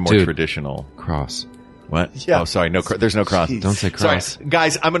feels like a more traditional cross. What? Yeah. Oh, sorry. There's no cross. Don't say cross. Sorry.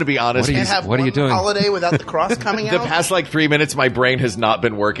 Guys, I'm going to be honest. What are you doing? Holiday without the cross coming out? The past 3 minutes, my brain has not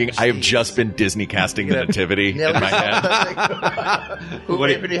been working. I have just been Disney casting the nativity in my head. What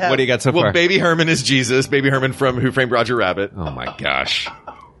do you got so far? Well, Baby Herman is Jesus. Baby Herman from Who Framed Roger Rabbit. Oh my gosh.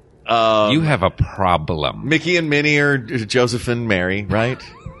 You have a problem. Mickey and Minnie are Joseph and Mary, right?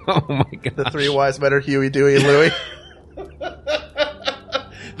 Oh my god. The three wise men are Huey, Dewey, and Louie.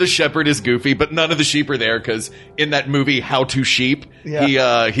 The shepherd is Goofy, but none of the sheep are there because in that movie, How to Sheep,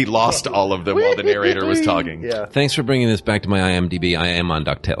 he lost all of them while the narrator was talking. Yeah. Thanks for bringing this back to my IMDb. I am on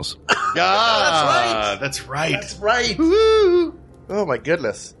DuckTales. That's right. That's right. Woo. Oh my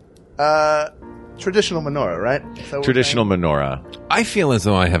goodness. Traditional menorah, right? Traditional menorah. I feel as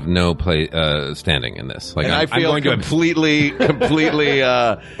though I have no standing in this. And I feel completely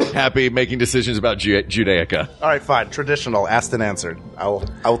happy making decisions about Judaica. All right, fine. Traditional. Asked and answered. I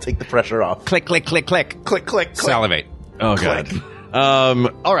will take the pressure off. Click, click, click, click. Click, click, click. Salivate. Oh, Click. God.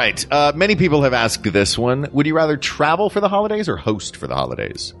 All right. Many people have asked this one. Would you rather travel for the holidays or host for the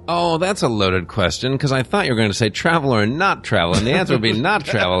holidays? Oh, that's a loaded question, because I thought you were going to say travel or not travel, and the answer would be not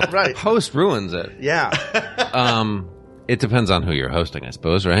travel. Right. Host ruins it. Yeah. It depends on who you're hosting, I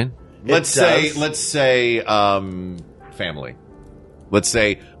suppose, right? Let's say family. Let's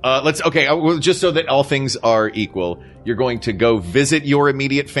say just so that all things are equal, you're going to go visit your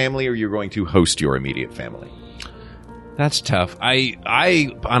immediate family, or you're going to host your immediate family. That's tough. I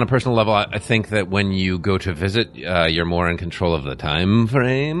on a personal level, I think that when you go to visit, you're more in control of the time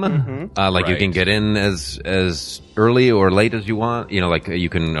frame. Right. You can get in as early or late as you want. You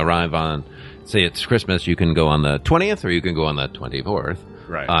can arrive on, say it's Christmas, you can go on the 20th or you can go on the 24th.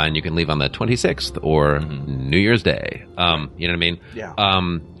 Right. And you can leave on the 26th or New Year's Day. You know what I mean? Yeah. I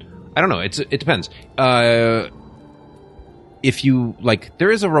don't know. It depends. If you there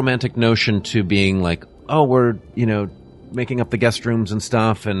is a romantic notion to being we're making up the guest rooms and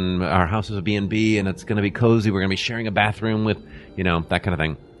stuff, and our house is a B&B, and it's going to be cozy. We're going to be sharing a bathroom with, that kind of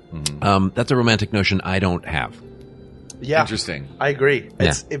thing. That's a romantic notion I don't have. Yeah. Interesting. I agree.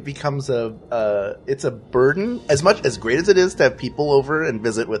 It becomes it's a burden. As great as it is to have people over and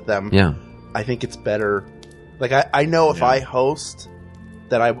visit with them. Yeah. I think it's better. I know if I host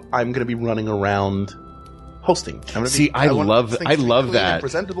that I'm going to be running around hosting. I love that.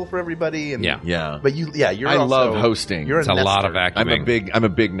 Presentable for everybody. And, yeah. But you're I love hosting. You're it's a lot of vacuuming. I'm a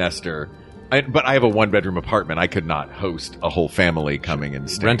big nester. But I have a 1-bedroom apartment. I could not host a whole family coming and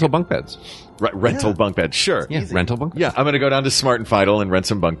staying. Rental bunk beds. Rental bunk beds, sure. Yeah, rental bunk beds. Yeah, I'm going to go down to Smart and Vital and rent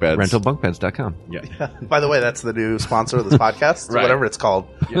some bunk beds. Rentalbunkbeds.com. Yeah. By the way, that's the new sponsor of this podcast, Right. whatever it's called.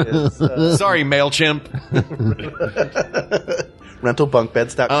 Sorry, MailChimp.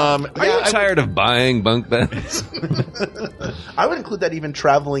 Rentalbunkbeds.com. Are you tired of buying bunk beds? I would include that even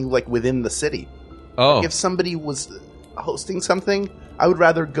traveling within the city. Oh. If somebody was hosting something, I would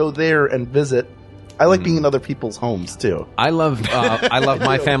rather go there and visit. I like being in other people's homes too. I love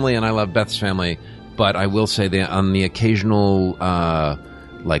my family and I love Beth's family, but I will say that on the occasional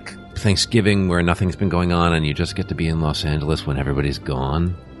Thanksgiving where nothing's been going on and you just get to be in Los Angeles when everybody's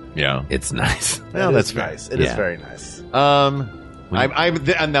gone. Yeah, it's nice. Well, that's nice. It is very nice.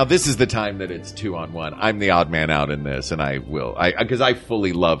 Now this is the time that it's 2-on-1. I'm the odd man out in this, and because I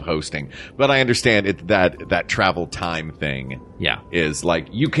fully love hosting, but I understand that travel time thing. Yeah, is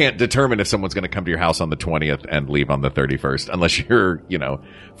you can't determine if someone's going to come to your house on the 20th and leave on the 31st unless you're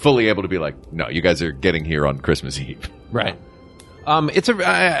fully able to be no, you guys are getting here on Christmas Eve, right? I'm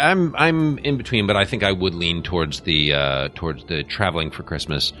in between, but I think I would lean towards the traveling for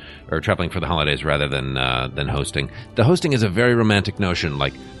Christmas or traveling for the holidays rather than hosting. The hosting is a very romantic notion.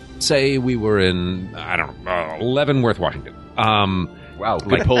 Say we were in Leavenworth, Washington. Wow,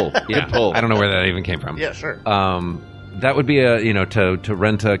 good pull. Yeah, good pull. I don't know where that even came from. Yeah, sure. That would be to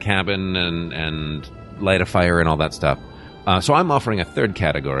rent a cabin and light a fire and all that stuff. So I'm offering a third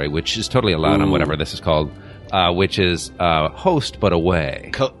category, which is totally allowed on whatever this is called, which is host but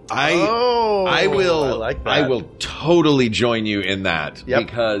away. I will. like that. I will totally join you in that Yep.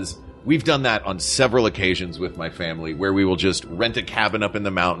 because we've done that on several occasions with my family, where we will just rent a cabin up in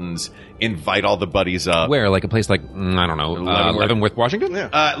the mountains, invite all the buddies up. Where, like a place like I don't know, Leavenworth, Washington?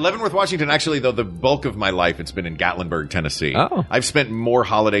 Yeah. Leavenworth, Washington. Actually, though, the bulk of my life it's been in Gatlinburg, Tennessee. Oh. I've spent more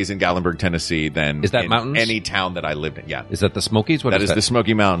holidays in Gatlinburg, Tennessee than Is that in mountains? any town that I lived in. Yeah, Is that the Smokies? What that is is the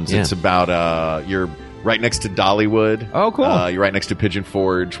Smoky Mountains. Yeah. It's about you're right next to Dollywood. Oh, cool. You're right next to Pigeon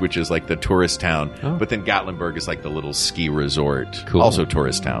Forge, which is like the tourist town. Oh. But then Gatlinburg is like the little ski resort. Cool. Also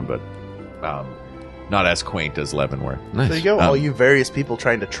tourist town, but not as quaint as Leavenworth. Nice. There you go. All you various people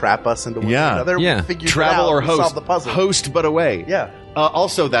trying to trap us into one Yeah. or another. Yeah. We figured Travel it out. or We host. solved the puzzle. Host but away. Yeah.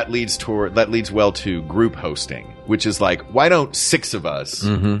 Also, that leads well to group hosting, which is like, why don't 6 of us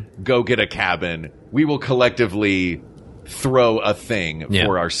go get a cabin? We will collectively throw a thing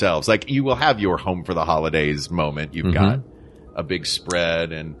for ourselves. Like, you will have your home for the holidays moment. You've got a big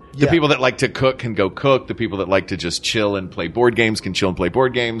spread, and the people that like to cook can go cook. The people that like to just chill and play board games can chill and play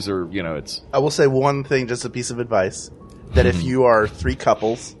board games, or, it's... I will say one thing, just a piece of advice, that if you are 3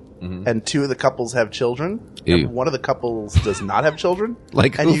 couples and 2 of the couples have children, and one of the couples does not have children,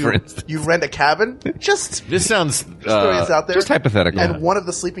 Like and who, for instance? you rent a cabin, just This sounds... throw this out there. Just hypothetical. And one of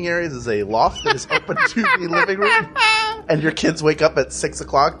the sleeping areas is a loft that is open to the living room, and your kids wake up at 6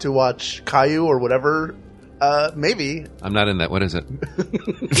 o'clock to watch Caillou or whatever. Maybe I'm not in that. What is it?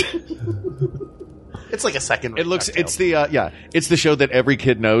 it's like a second. it's the show that every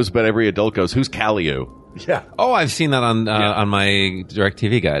kid knows, but every adult goes, who's Caillou? Yeah. Oh, I've seen that on my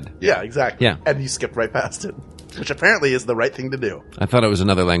DirecTV guide. Yeah, exactly. Yeah. And you skipped right past it, which apparently is the right thing to do. I thought it was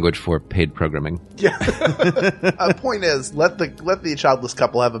another language for paid programming. Yeah. Point is, let the childless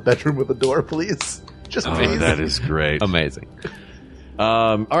couple have a bedroom with a door, please. Just please. That is great. Amazing.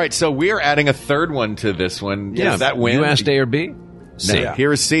 All right, so we are adding a third one to this one. Yeah, Does that win? You asked A or B? C. No,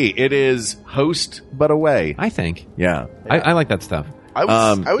 here is C. It is host but away. I think. Yeah. I like that stuff.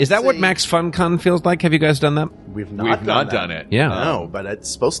 I would Is that what say Max FunCon feels like? Have you guys done that? We've We've not done that. it. Yeah. No, but it's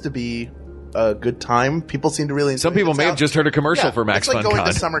supposed to be a good time. People seem to really enjoy Some people it. may have just heard a commercial Yeah, for Max it's like going to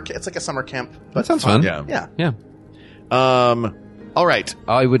FunCon. summer. It's like a summer camp. That But sounds fun. Yeah. Yeah. Yeah. All right.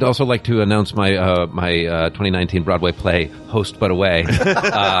 I would also like to announce my 2019 Broadway play, Host But Away. It's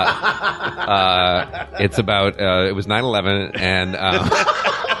about, it was 9/11, and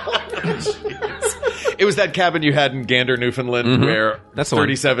It was that cabin you had in Gander, Newfoundland, where That's the one.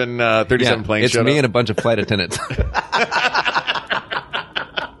 37 planes it's showed me up. and a bunch of flight attendants.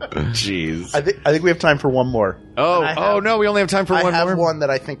 Jeez. I think we have time for one more. No, we only have time for I one have more. one that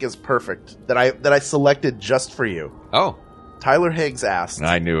I think is perfect that I selected just for you. Oh. Tyler Higgs asked,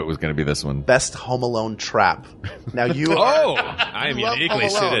 I knew it was going to be this one. best Home Alone trap. Now you Oh! I am You love uniquely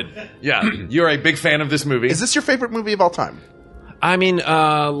Home Alone. suited. Yeah. You're a big fan of this movie. Is this your favorite movie of all time? I mean,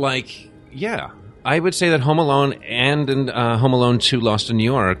 yeah. I would say that Home Alone and Home Alone 2 Lost in New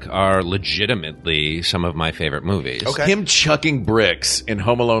York are legitimately some of my favorite movies. Okay. Him chucking bricks in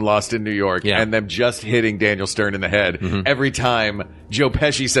Home Alone Lost in New York Yeah. and them just hitting Daniel Stern in the head every time Joe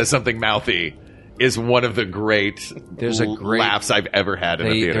Pesci says something mouthy is one of the great laughs I've ever had in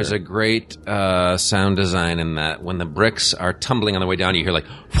a theater. There's a great sound design in that. When the bricks are tumbling on the way down, you hear like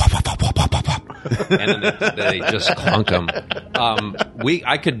whop, whop, whop, whop, whop, whop, whop. And then they just clunk them.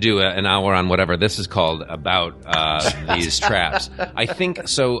 I could do an hour on whatever this is called about these traps. I think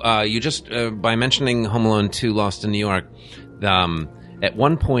so. You just by mentioning Home Alone 2 Lost in New York, at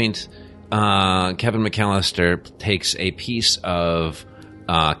one point Kevin McAllister takes a piece of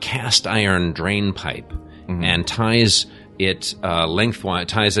cast iron drain pipe and ties it lengthwise,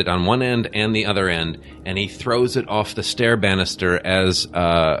 ties it on one end and the other end, and he throws it off the stair banister as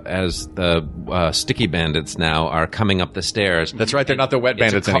the sticky bandits now are coming up the stairs. That's right, they're not the wet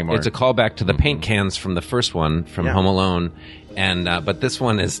bandits anymore. It's a callback to the paint cans from the first one from Home Alone, and but this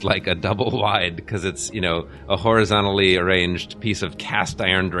one is like a double wide because it's a horizontally arranged piece of cast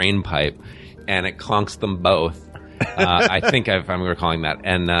iron drain pipe, and it clunks them both. I think I'm recalling that,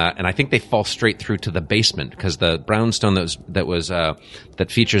 and I think they fall straight through to the basement because the brownstone that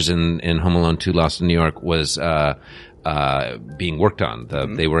features in Home Alone 2 Lost in New York was being worked on.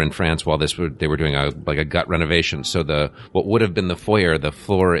 They were in France while they were doing a gut renovation. So what would have been the foyer, the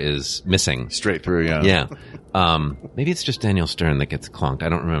floor is missing straight through. Yeah, yeah. Maybe it's just Daniel Stern that gets clunked. I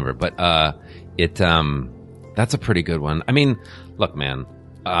don't remember, but that's a pretty good one. I mean, look, man,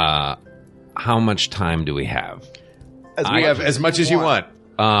 how much time do we have? We have as much as you want.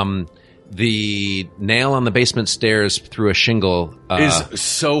 The nail on the basement stairs through a shingle is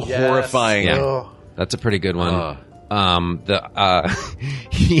so horrifying. Yeah, that's a pretty good one.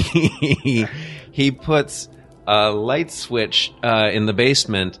 he puts a light switch in the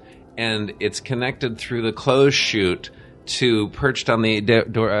basement, and it's connected through the clothes chute to, perched on the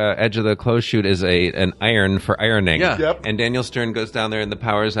edge of the clothes chute is an iron for ironing. Yeah. Yep. And Daniel Stern goes down there and the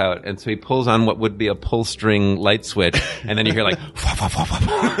power's out, and so he pulls on what would be a pull string light switch, and then you hear like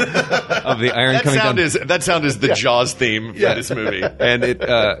of the iron coming down. That sound is the Jaws theme for this movie. And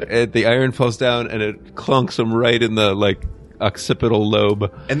the iron falls down and it clunks him right in the like occipital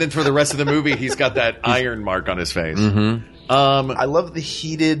lobe. And then for the rest of the movie, he's got that iron mark on his face. Mm-hmm. I love the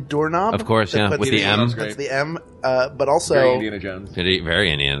heated doorknob. Of course, yeah, with the M. That's the M. But also, Very Indiana Jones.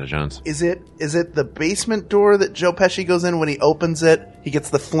 Very Indiana Jones. Is it the basement door that Joe Pesci goes in? When he opens it, he gets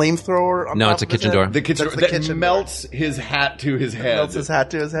the flamethrower on No, top it's a of his kitchen head? door. The kitchen That's door the that kitchen melts his hat to his head. Melts his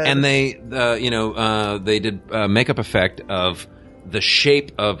hat to his head. And they did a makeup effect of the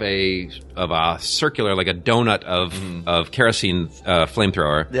shape of a circular, like a donut of kerosene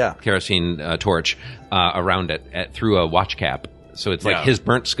flamethrower, kerosene torch around it through a watch cap. So it's like his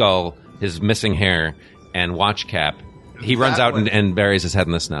burnt skull, his missing hair, and watch cap. He runs out and buries his head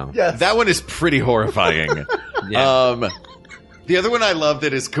in the snow. Yes. That one is pretty horrifying. Yeah. The other one I love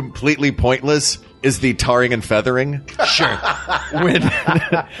that is completely pointless is the tarring and feathering. Sure.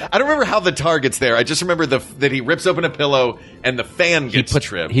 I don't remember how the tar gets there. I just remember that he rips open a pillow and the fan gets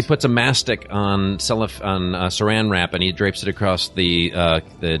tripped. He puts a mastic on saran wrap and he drapes it across the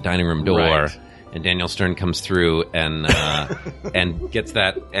dining room door. Right. And Daniel Stern comes through and gets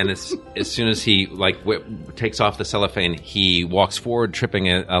that. And as soon as he takes off the cellophane, he walks forward, tripping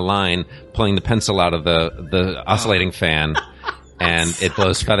a line, pulling the pencil out of the oscillating fan, and it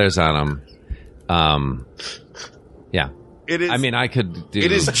blows feathers on him. Yeah. It is. I mean, I could do.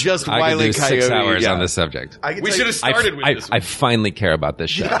 It is just I Wile E. could do 6 Coyote, hours yeah. on this subject. We should have started with this. I finally care about this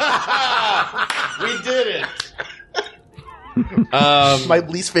show. We did it. My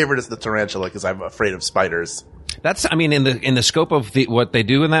least favorite is the tarantula because I'm afraid of spiders. That's, I mean, in the scope of what they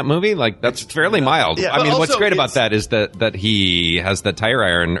do in that movie, like that's fairly mild. Yeah. I mean, But what's also great about that is that he has the tire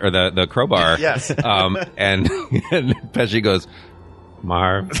iron or the crowbar. Yes. And Pesci goes,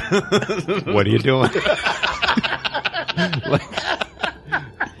 Marv, what are you doing?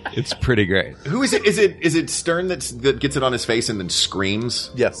 It's pretty great. Who is it? Is it Stern that gets it on his face and then screams?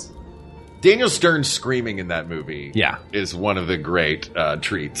 Yes. Daniel Stern screaming in that movie, is one of the great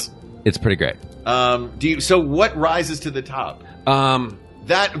treats. It's pretty great. So what rises to the top?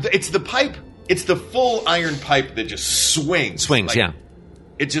 It's the pipe. It's the full iron pipe that just swings. Yeah.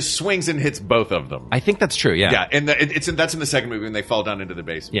 It just swings and hits both of them. I think that's true. Yeah. Yeah, and that's in the second movie when they fall down into the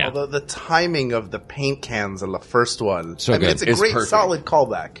basement. Yeah. Although the timing of the paint cans in the first one, So good. it's a It's great perfect. solid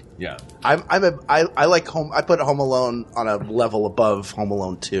callback. Yeah. I like Home. I put Home Alone on a level above Home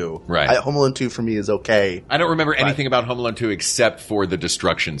Alone 2. Right. Home Alone 2 for me is okay. I don't remember anything about Home Alone 2 except for the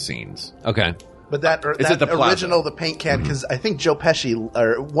destruction scenes. Okay. But that Is it the plaza? original, the paint can, because I think Joe Pesci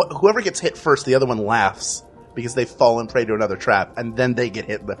or whoever gets hit first, the other one laughs because they've fallen prey to another trap, and then they get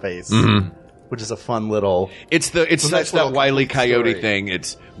hit in the face, which is a fun little. It's nice such that little Wile E. complete Coyote story. thing.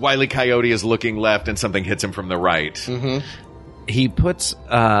 It's Wile E. Coyote is looking left and something hits him from the right. He puts.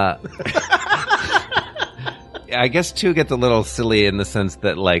 I guess 2 gets a little silly in the sense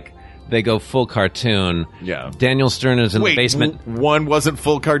that like they go full cartoon. Yeah. Daniel Stern is in Wait, the basement. one wasn't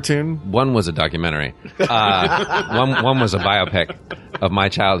full cartoon? One was a documentary. One was a biopic of my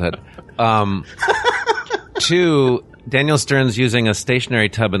childhood. 2, Daniel Stern's using a stationary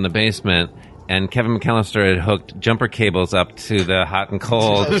tub in the basement, and Kevin McAllister had hooked jumper cables up to the hot and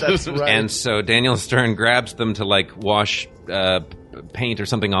cold. That's right. And so Daniel Stern grabs them to like wash paint or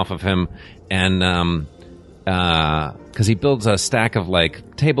something off of him, and because he builds a stack of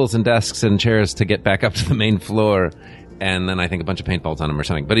like tables and desks and chairs to get back up to the main floor. And then I think a bunch of paint falls on him or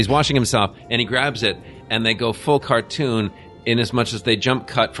something. But he's washing himself, and he grabs it, and they go full cartoon in as much as they jump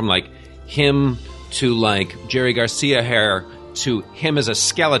cut from like him to like Jerry Garcia hair to him as a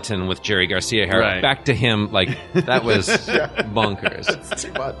skeleton with Jerry Garcia hair, Right. back to him. Like that was bonkers. It's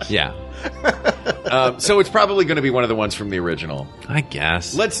too much. Yeah, So it's probably going to be one of the ones from the original. I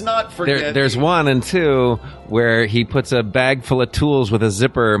guess. Let's not forget. There's 1 and 2 where he puts a bag full of tools with a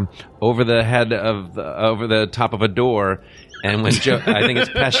zipper over the head of over the top of a door, and when I think it's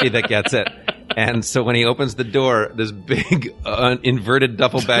Pesci that gets it. And so when he opens the door, this big inverted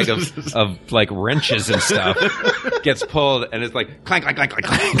duffel bag of like wrenches and stuff gets pulled, and it's like clank, clank, clank, clank,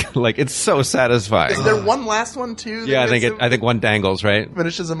 clank. Like it's so satisfying. Is there one last one too? Yeah, that I think one dangles, right?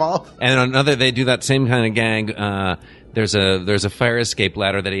 finishes him off. And another, they do that same kind of gag. There's a fire escape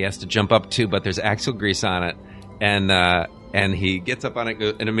ladder that he has to jump up to, but there's axle grease on it, and he gets up on it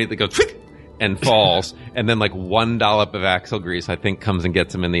and immediately goes, "Quick!" and falls, and then like one dollop of axle grease, I think, comes and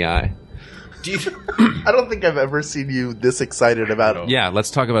gets him in the eye. I don't think I've ever seen you this excited about it. Yeah, let's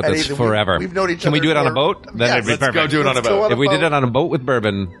talk about this forever. We've known each other. Can we do it on a boat? Yes, let's go do it on a boat. If we did it on a boat with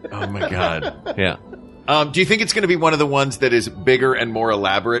bourbon. Oh, my God. Yeah. Do you think it's going to be one of the ones that is bigger and more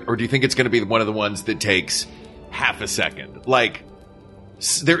elaborate, or do you think it's going to be one of the ones that takes half a second? Like,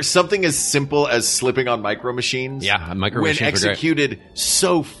 there's something as simple as slipping on micro machines. Yeah, micro machines when executed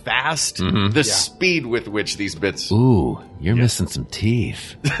so fast, the speed with which these bits. Ooh, you're missing some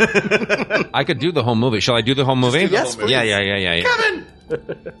teeth. I could do the whole movie. Shall I do the whole movie? Yes, please. Yeah.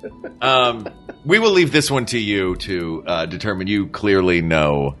 Kevin! We will leave this one to you to determine. You clearly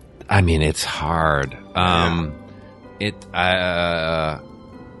know. I mean, it's hard.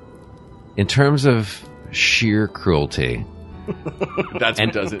 In terms of sheer cruelty. That's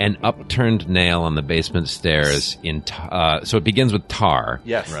what does it. An upturned nail on the basement stairs so it begins with tar.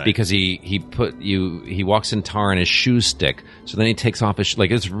 Yes. Right. Because he walks in tar and his shoes stick. So then he takes off his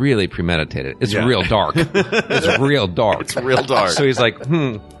it's really premeditated. It's real dark. It's real dark. It's real dark. So he's like,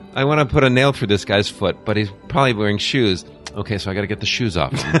 I want to put a nail through this guy's foot, but he's probably wearing shoes. Okay, so I got to get the shoes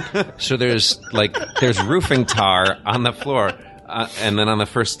off him. So there's roofing tar on the floor. And then on the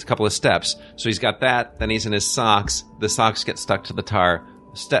first couple of steps. So he's got that, then he's in his socks. The socks get stuck to the tar.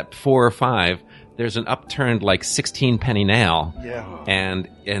 Step 4 or 5, there's an upturned 16-penny nail. Yeah. And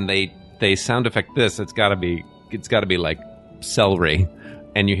they sound effect this. It's gotta be like celery.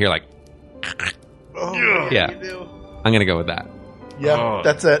 And you hear like yeah. I'm gonna go with that. Yeah,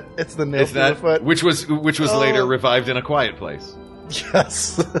 that's it. It's the nail through the foot. Which was later revived in A Quiet Place.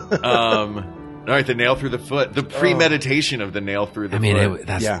 Yes. All right, the nail through the foot. The premeditation of the nail through the foot.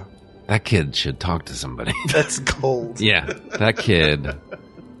 That kid should talk to somebody. That's cold. Yeah, that kid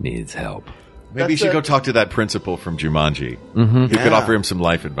needs help. Maybe you should go talk to that principal from Jumanji. You could offer him some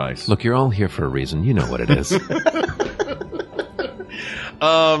life advice. Look, you're all here for a reason. You know what it is.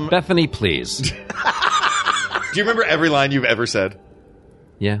 Bethany, please. Do you remember every line you've ever said?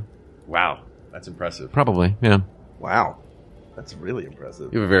 Yeah. Wow, that's impressive. Probably, yeah. Wow. That's really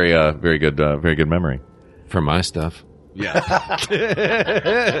impressive. You have a very good memory for my stuff. Yeah.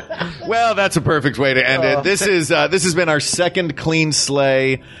 Well, that's a perfect way to end it. This has been our second Clean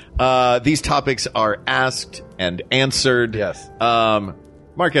Sleigh. These topics are asked and answered. Yes.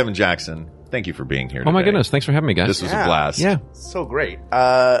 Mark Evan Jackson, thank you for being here. Oh my goodness, thanks for having me, guys. This was a blast. Yeah, so great.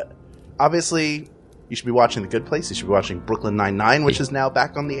 Obviously, you should be watching The Good Place. You should be watching Brooklyn Nine-Nine, which is now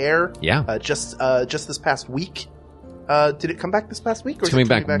back on the air. Yeah. Just this past week. Did it come back this past week? Or it's coming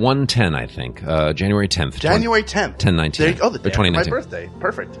back 1/10, I think. January 10th. January 10th. 10/19. The day after my 2019. birthday.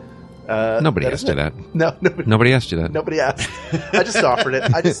 Perfect. Nobody asked you that. No, nobody asked you that. Nobody asked. I just offered it.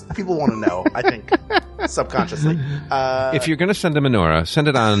 People want to know, I think, subconsciously. If you're going to send a menorah, send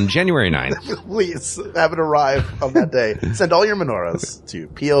it on January 9th. Please have it arrive on that day. Send all your menorahs to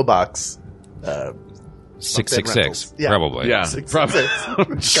P.O. Box 666, probably. Yeah,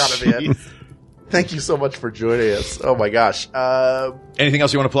 666. Gotta be it. Thank you so much for joining us. Oh my gosh. Anything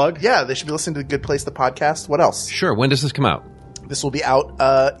else you want to plug? Yeah, they should be listening to The Good Place, the podcast. What else? Sure. When does this come out? This will be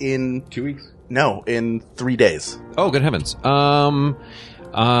out in 2 weeks. No, in 3 days. Oh, good heavens.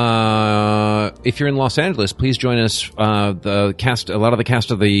 If you're in Los Angeles, please join us. A lot of the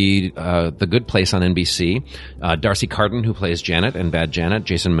cast of the Good Place on NBC. Darcy Carden, who plays Janet and Bad Janet.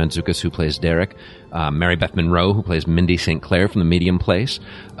 Jason Mantzoukas, who plays Derek. Mary Beth Monroe, who plays Mindy St. Clair from The Medium Place.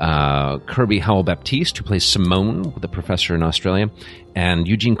 Kirby Howell-Baptiste, who plays Simone, the professor in Australia. And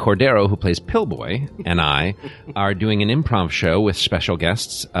Eugene Cordero, who plays Pillboy, and I are doing an improv show with special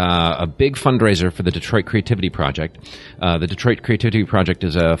guests, a big fundraiser for the Detroit Creativity Project. The Detroit Creativity Project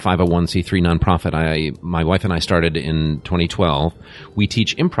is a 501c3 nonprofit my wife and I started in 2012. We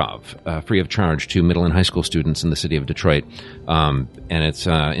teach improv free of charge to middle and high school students in the city of Detroit. And it's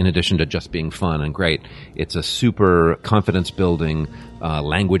in addition to just being fun and great, it's a super confidence-building,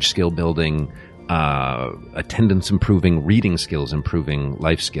 language skill building, attendance improving, reading skills improving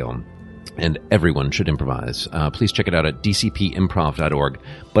life skill. And everyone should improvise. Please check it out at dcpimprov.org.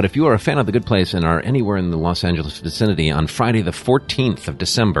 But if you are a fan of The Good Place and are anywhere in the Los Angeles vicinity, on Friday the 14th of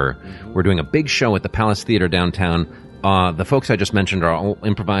December, we're doing a big show at the Palace Theater downtown. The folks I just mentioned are all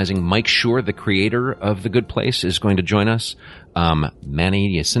improvising. Mike Schur, the creator of The Good Place, is going to join us.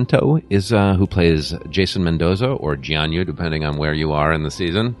 Manny Jacinto is who plays Jason Mendoza, or Gianni, depending on where you are in the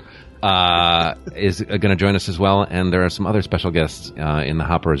season. Is going to join us as well, and there are some other special guests in the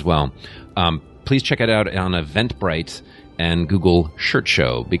hopper as well. Please check it out on Eventbrite and Google Shirt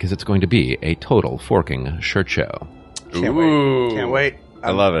Show, because it's going to be a total forking shirt show. Can't wait. I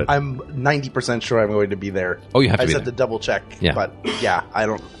love it. I'm 90% sure I'm going to be there. Oh, you have to be there. I just have to double check. Yeah. But yeah, I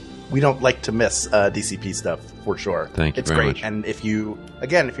don't. we don't like to miss DCP stuff for sure. Thank you it's very great. much. And if you're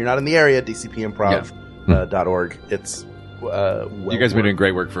not in the area, DCPimprov.org. It's you guys have been doing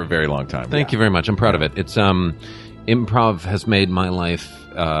great work for a very long time. Thank you very much. I'm proud of it. It's improv has made my life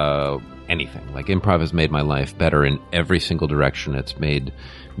anything. Like, improv has made my life better in every single direction. It's made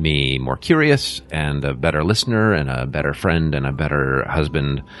me more curious and a better listener and a better friend and a better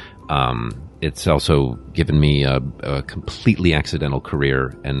husband. It's also given me a completely accidental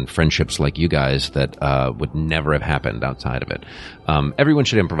career and friendships like you guys that would never have happened outside of it. Everyone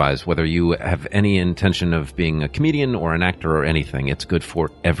should improvise, whether you have any intention of being a comedian or an actor or anything. It's good for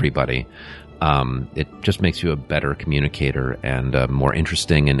everybody. It just makes you a better communicator and a more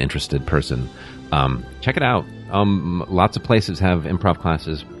interesting and interested person. Check it out. Lots of places have improv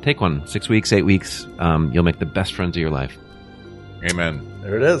classes. Take one. 6 weeks, 8 weeks. You'll make the best friends of your life. Amen.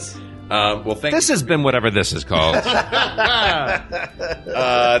 There it is. This has been whatever this is called.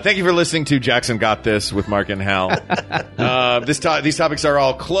 Thank you for listening to Jackson Got This with Mark and Hal. These topics are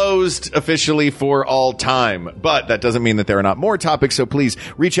all closed officially for all time, but that doesn't mean that there are not more topics, so please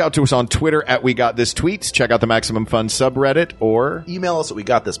reach out to us on Twitter at We Got This Tweets, check out the Maximum Fun subreddit, or email us at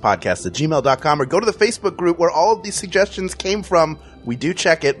wegotThisPodcast@gmail.com, or go to the Facebook group where all of these suggestions came from. We do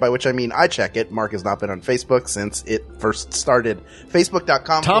check it, by which I mean I check it. Mark has not been on Facebook since it first started.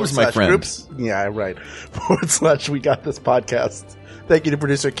 Facebook.com. Tom's my friend. Groups. Yeah, right. / We Got This Podcast. Thank you to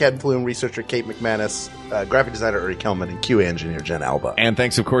producer Ken Plume, researcher Kate McManus, graphic designer Uri Kelman, and QA engineer Jen Alba. And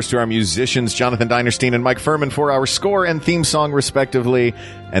thanks, of course, to our musicians Jonathan Dinerstein and Mike Furman for our score and theme song, respectively.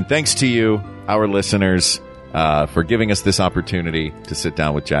 And thanks to you, our listeners, for giving us this opportunity to sit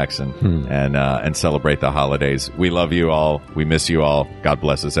down with Jackson and celebrate the holidays. We love you all. We miss you all. God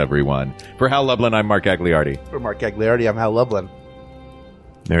bless us, everyone. For Hal Lublin, I'm Mark Gagliardi. For Mark Gagliardi, I'm Hal Lublin.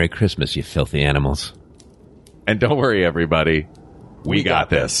 Merry Christmas, you filthy animals. And don't worry, everybody. We got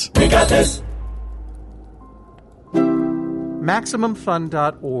this. We got this.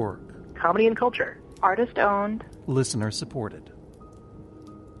 MaximumFun.org. Comedy and culture. Artist owned. Listener supported.